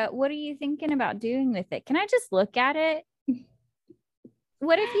 What are you thinking about doing with it? Can I just look at it?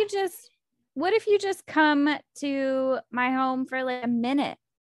 What if you just come to my home for like a minute?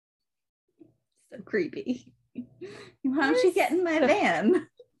 So creepy. Why don't you get in my van?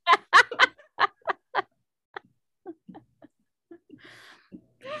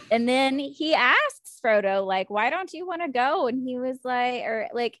 And then he asks Frodo, like, why don't you want to go? And he was like,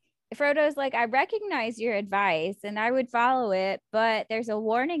 Frodo's like, I recognize your advice and I would follow it, but there's a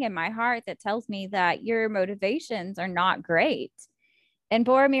warning in my heart that tells me that your motivations are not great. And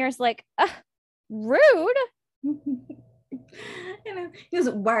Boromir's like, rude. He goes,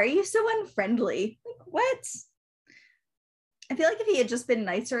 why are you so unfriendly? Like, what? I feel like if he had just been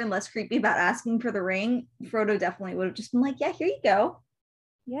nicer and less creepy about asking for the ring, Frodo definitely would have just been like, yeah, here you go.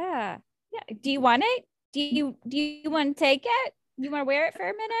 Yeah. Do you want it? Do you want to take it? You want to wear it for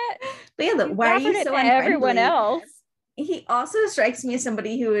a minute? But yeah, why are you so unfriendly? Everyone else. He also strikes me as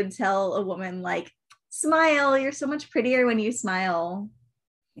somebody who would tell a woman like, smile, you're so much prettier when you smile.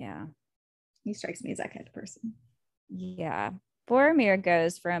 Yeah. He strikes me as that kind of person. Yeah. Boromir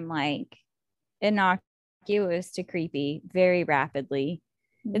goes from like innocuous to creepy very rapidly.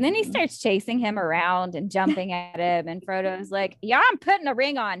 And then he starts chasing him around and jumping at him. And Frodo's like, yeah, I'm putting a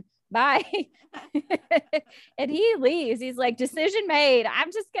ring on. Bye. And he leaves. He's like, decision made.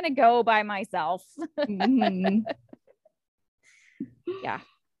 I'm just going to go by myself. Yeah.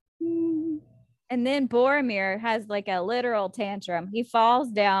 And then Boromir has like a literal tantrum. He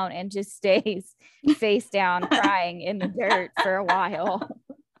falls down and just stays face down crying in the dirt for a while.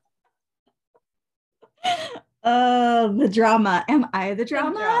 The drama. Am I the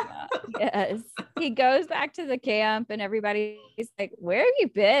drama? Yes. He goes back to the camp and everybody's like, where have you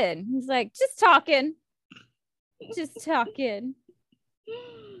been? He's like, just talking. Like,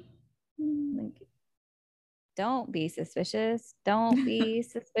 don't be suspicious.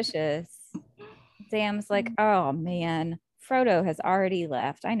 Sam's like, oh man, Frodo has already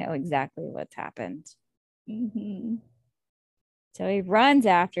left. I know exactly what's happened. Mm-hmm. So he runs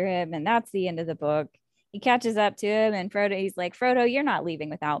after him, and that's the end of the book. He catches up to him, and he's like, Frodo, you're not leaving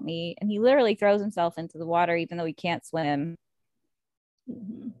without me. And he literally throws himself into the water, even though he can't swim.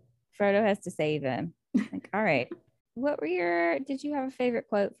 Mm-hmm. Frodo has to save him. Like, all right, did you have a favorite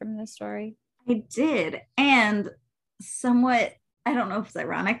quote from the story? I did. And somewhat, I don't know if it's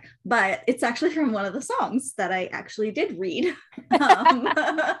ironic, but it's actually from one of the songs that I actually did read.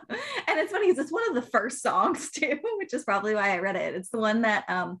 And it's funny because it's one of the first songs too, which is probably why I read it. It's the one that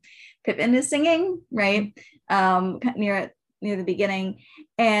Pippin is singing, right? Near the beginning.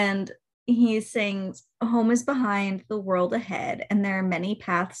 And he sings, "Home is behind, the world ahead, and there are many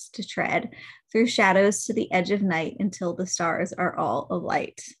paths to tread, through shadows to the edge of night until the stars are all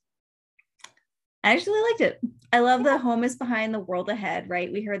alight." I actually liked it. I love the "home is behind, the world ahead,"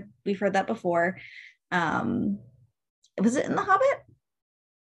 right? We've heard that before. Was it in The Hobbit?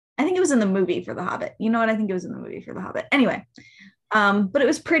 I think it was in the movie for The Hobbit. You know what? I think it was in the movie for The Hobbit. Anyway, but it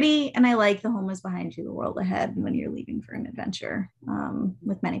was pretty, and I like the "home is behind you, the world ahead" when you're leaving for an adventure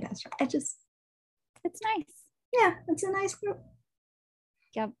with many paths. It's nice. Yeah, it's a nice group.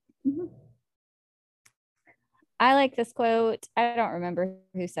 Yep. Mm-hmm. I like this quote. I don't remember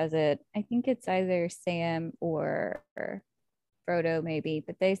who says it. I think it's either Sam or Frodo, maybe,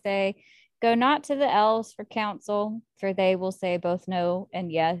 but they say, "Go not to the elves for counsel, for they will say both no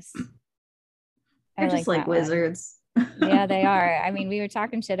and yes." They're just like wizards. Yeah, they are. I mean, we were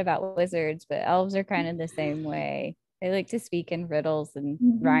talking shit about wizards, but elves are kind of the same way. They like to speak in riddles and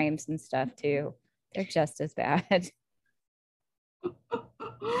rhymes and stuff too. They're just as bad. Well,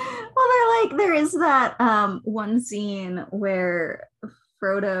 there is that one scene where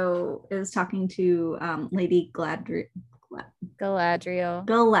Frodo is talking to Lady Galadriel,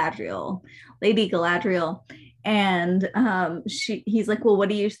 Lady Galadriel, and he's like, "Well, what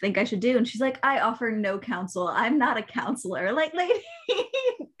do you think I should do?" And she's like, "I offer no counsel. I'm not a counselor." Like, lady,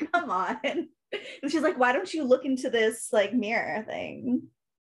 come on. And she's like, "Why don't you look into this like mirror thing?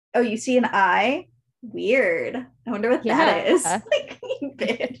 Oh, you see an eye? Weird. I wonder what that is." Like,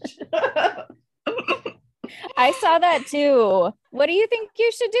 bitch. I saw that too. What do you think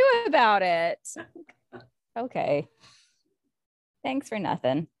you should do about it? Okay. Thanks for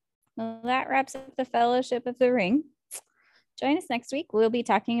nothing. Well, that wraps up the Fellowship of the Ring. Join us next week. We'll be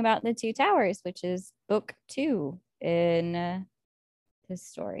talking about The Two Towers, which is book 2 in this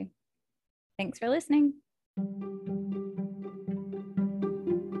story. Thanks for listening.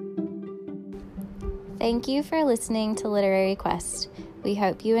 Thank you for listening to Literary Quest. We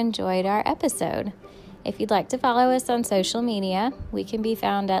hope you enjoyed our episode. If you'd like to follow us on social media, we can be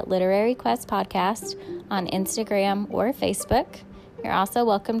found at Literary Quest Podcast on Instagram or Facebook. You're also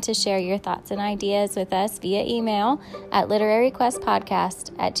welcome to share your thoughts and ideas with us via email at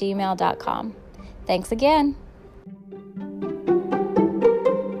literaryquestpodcast@gmail.com. Thanks again.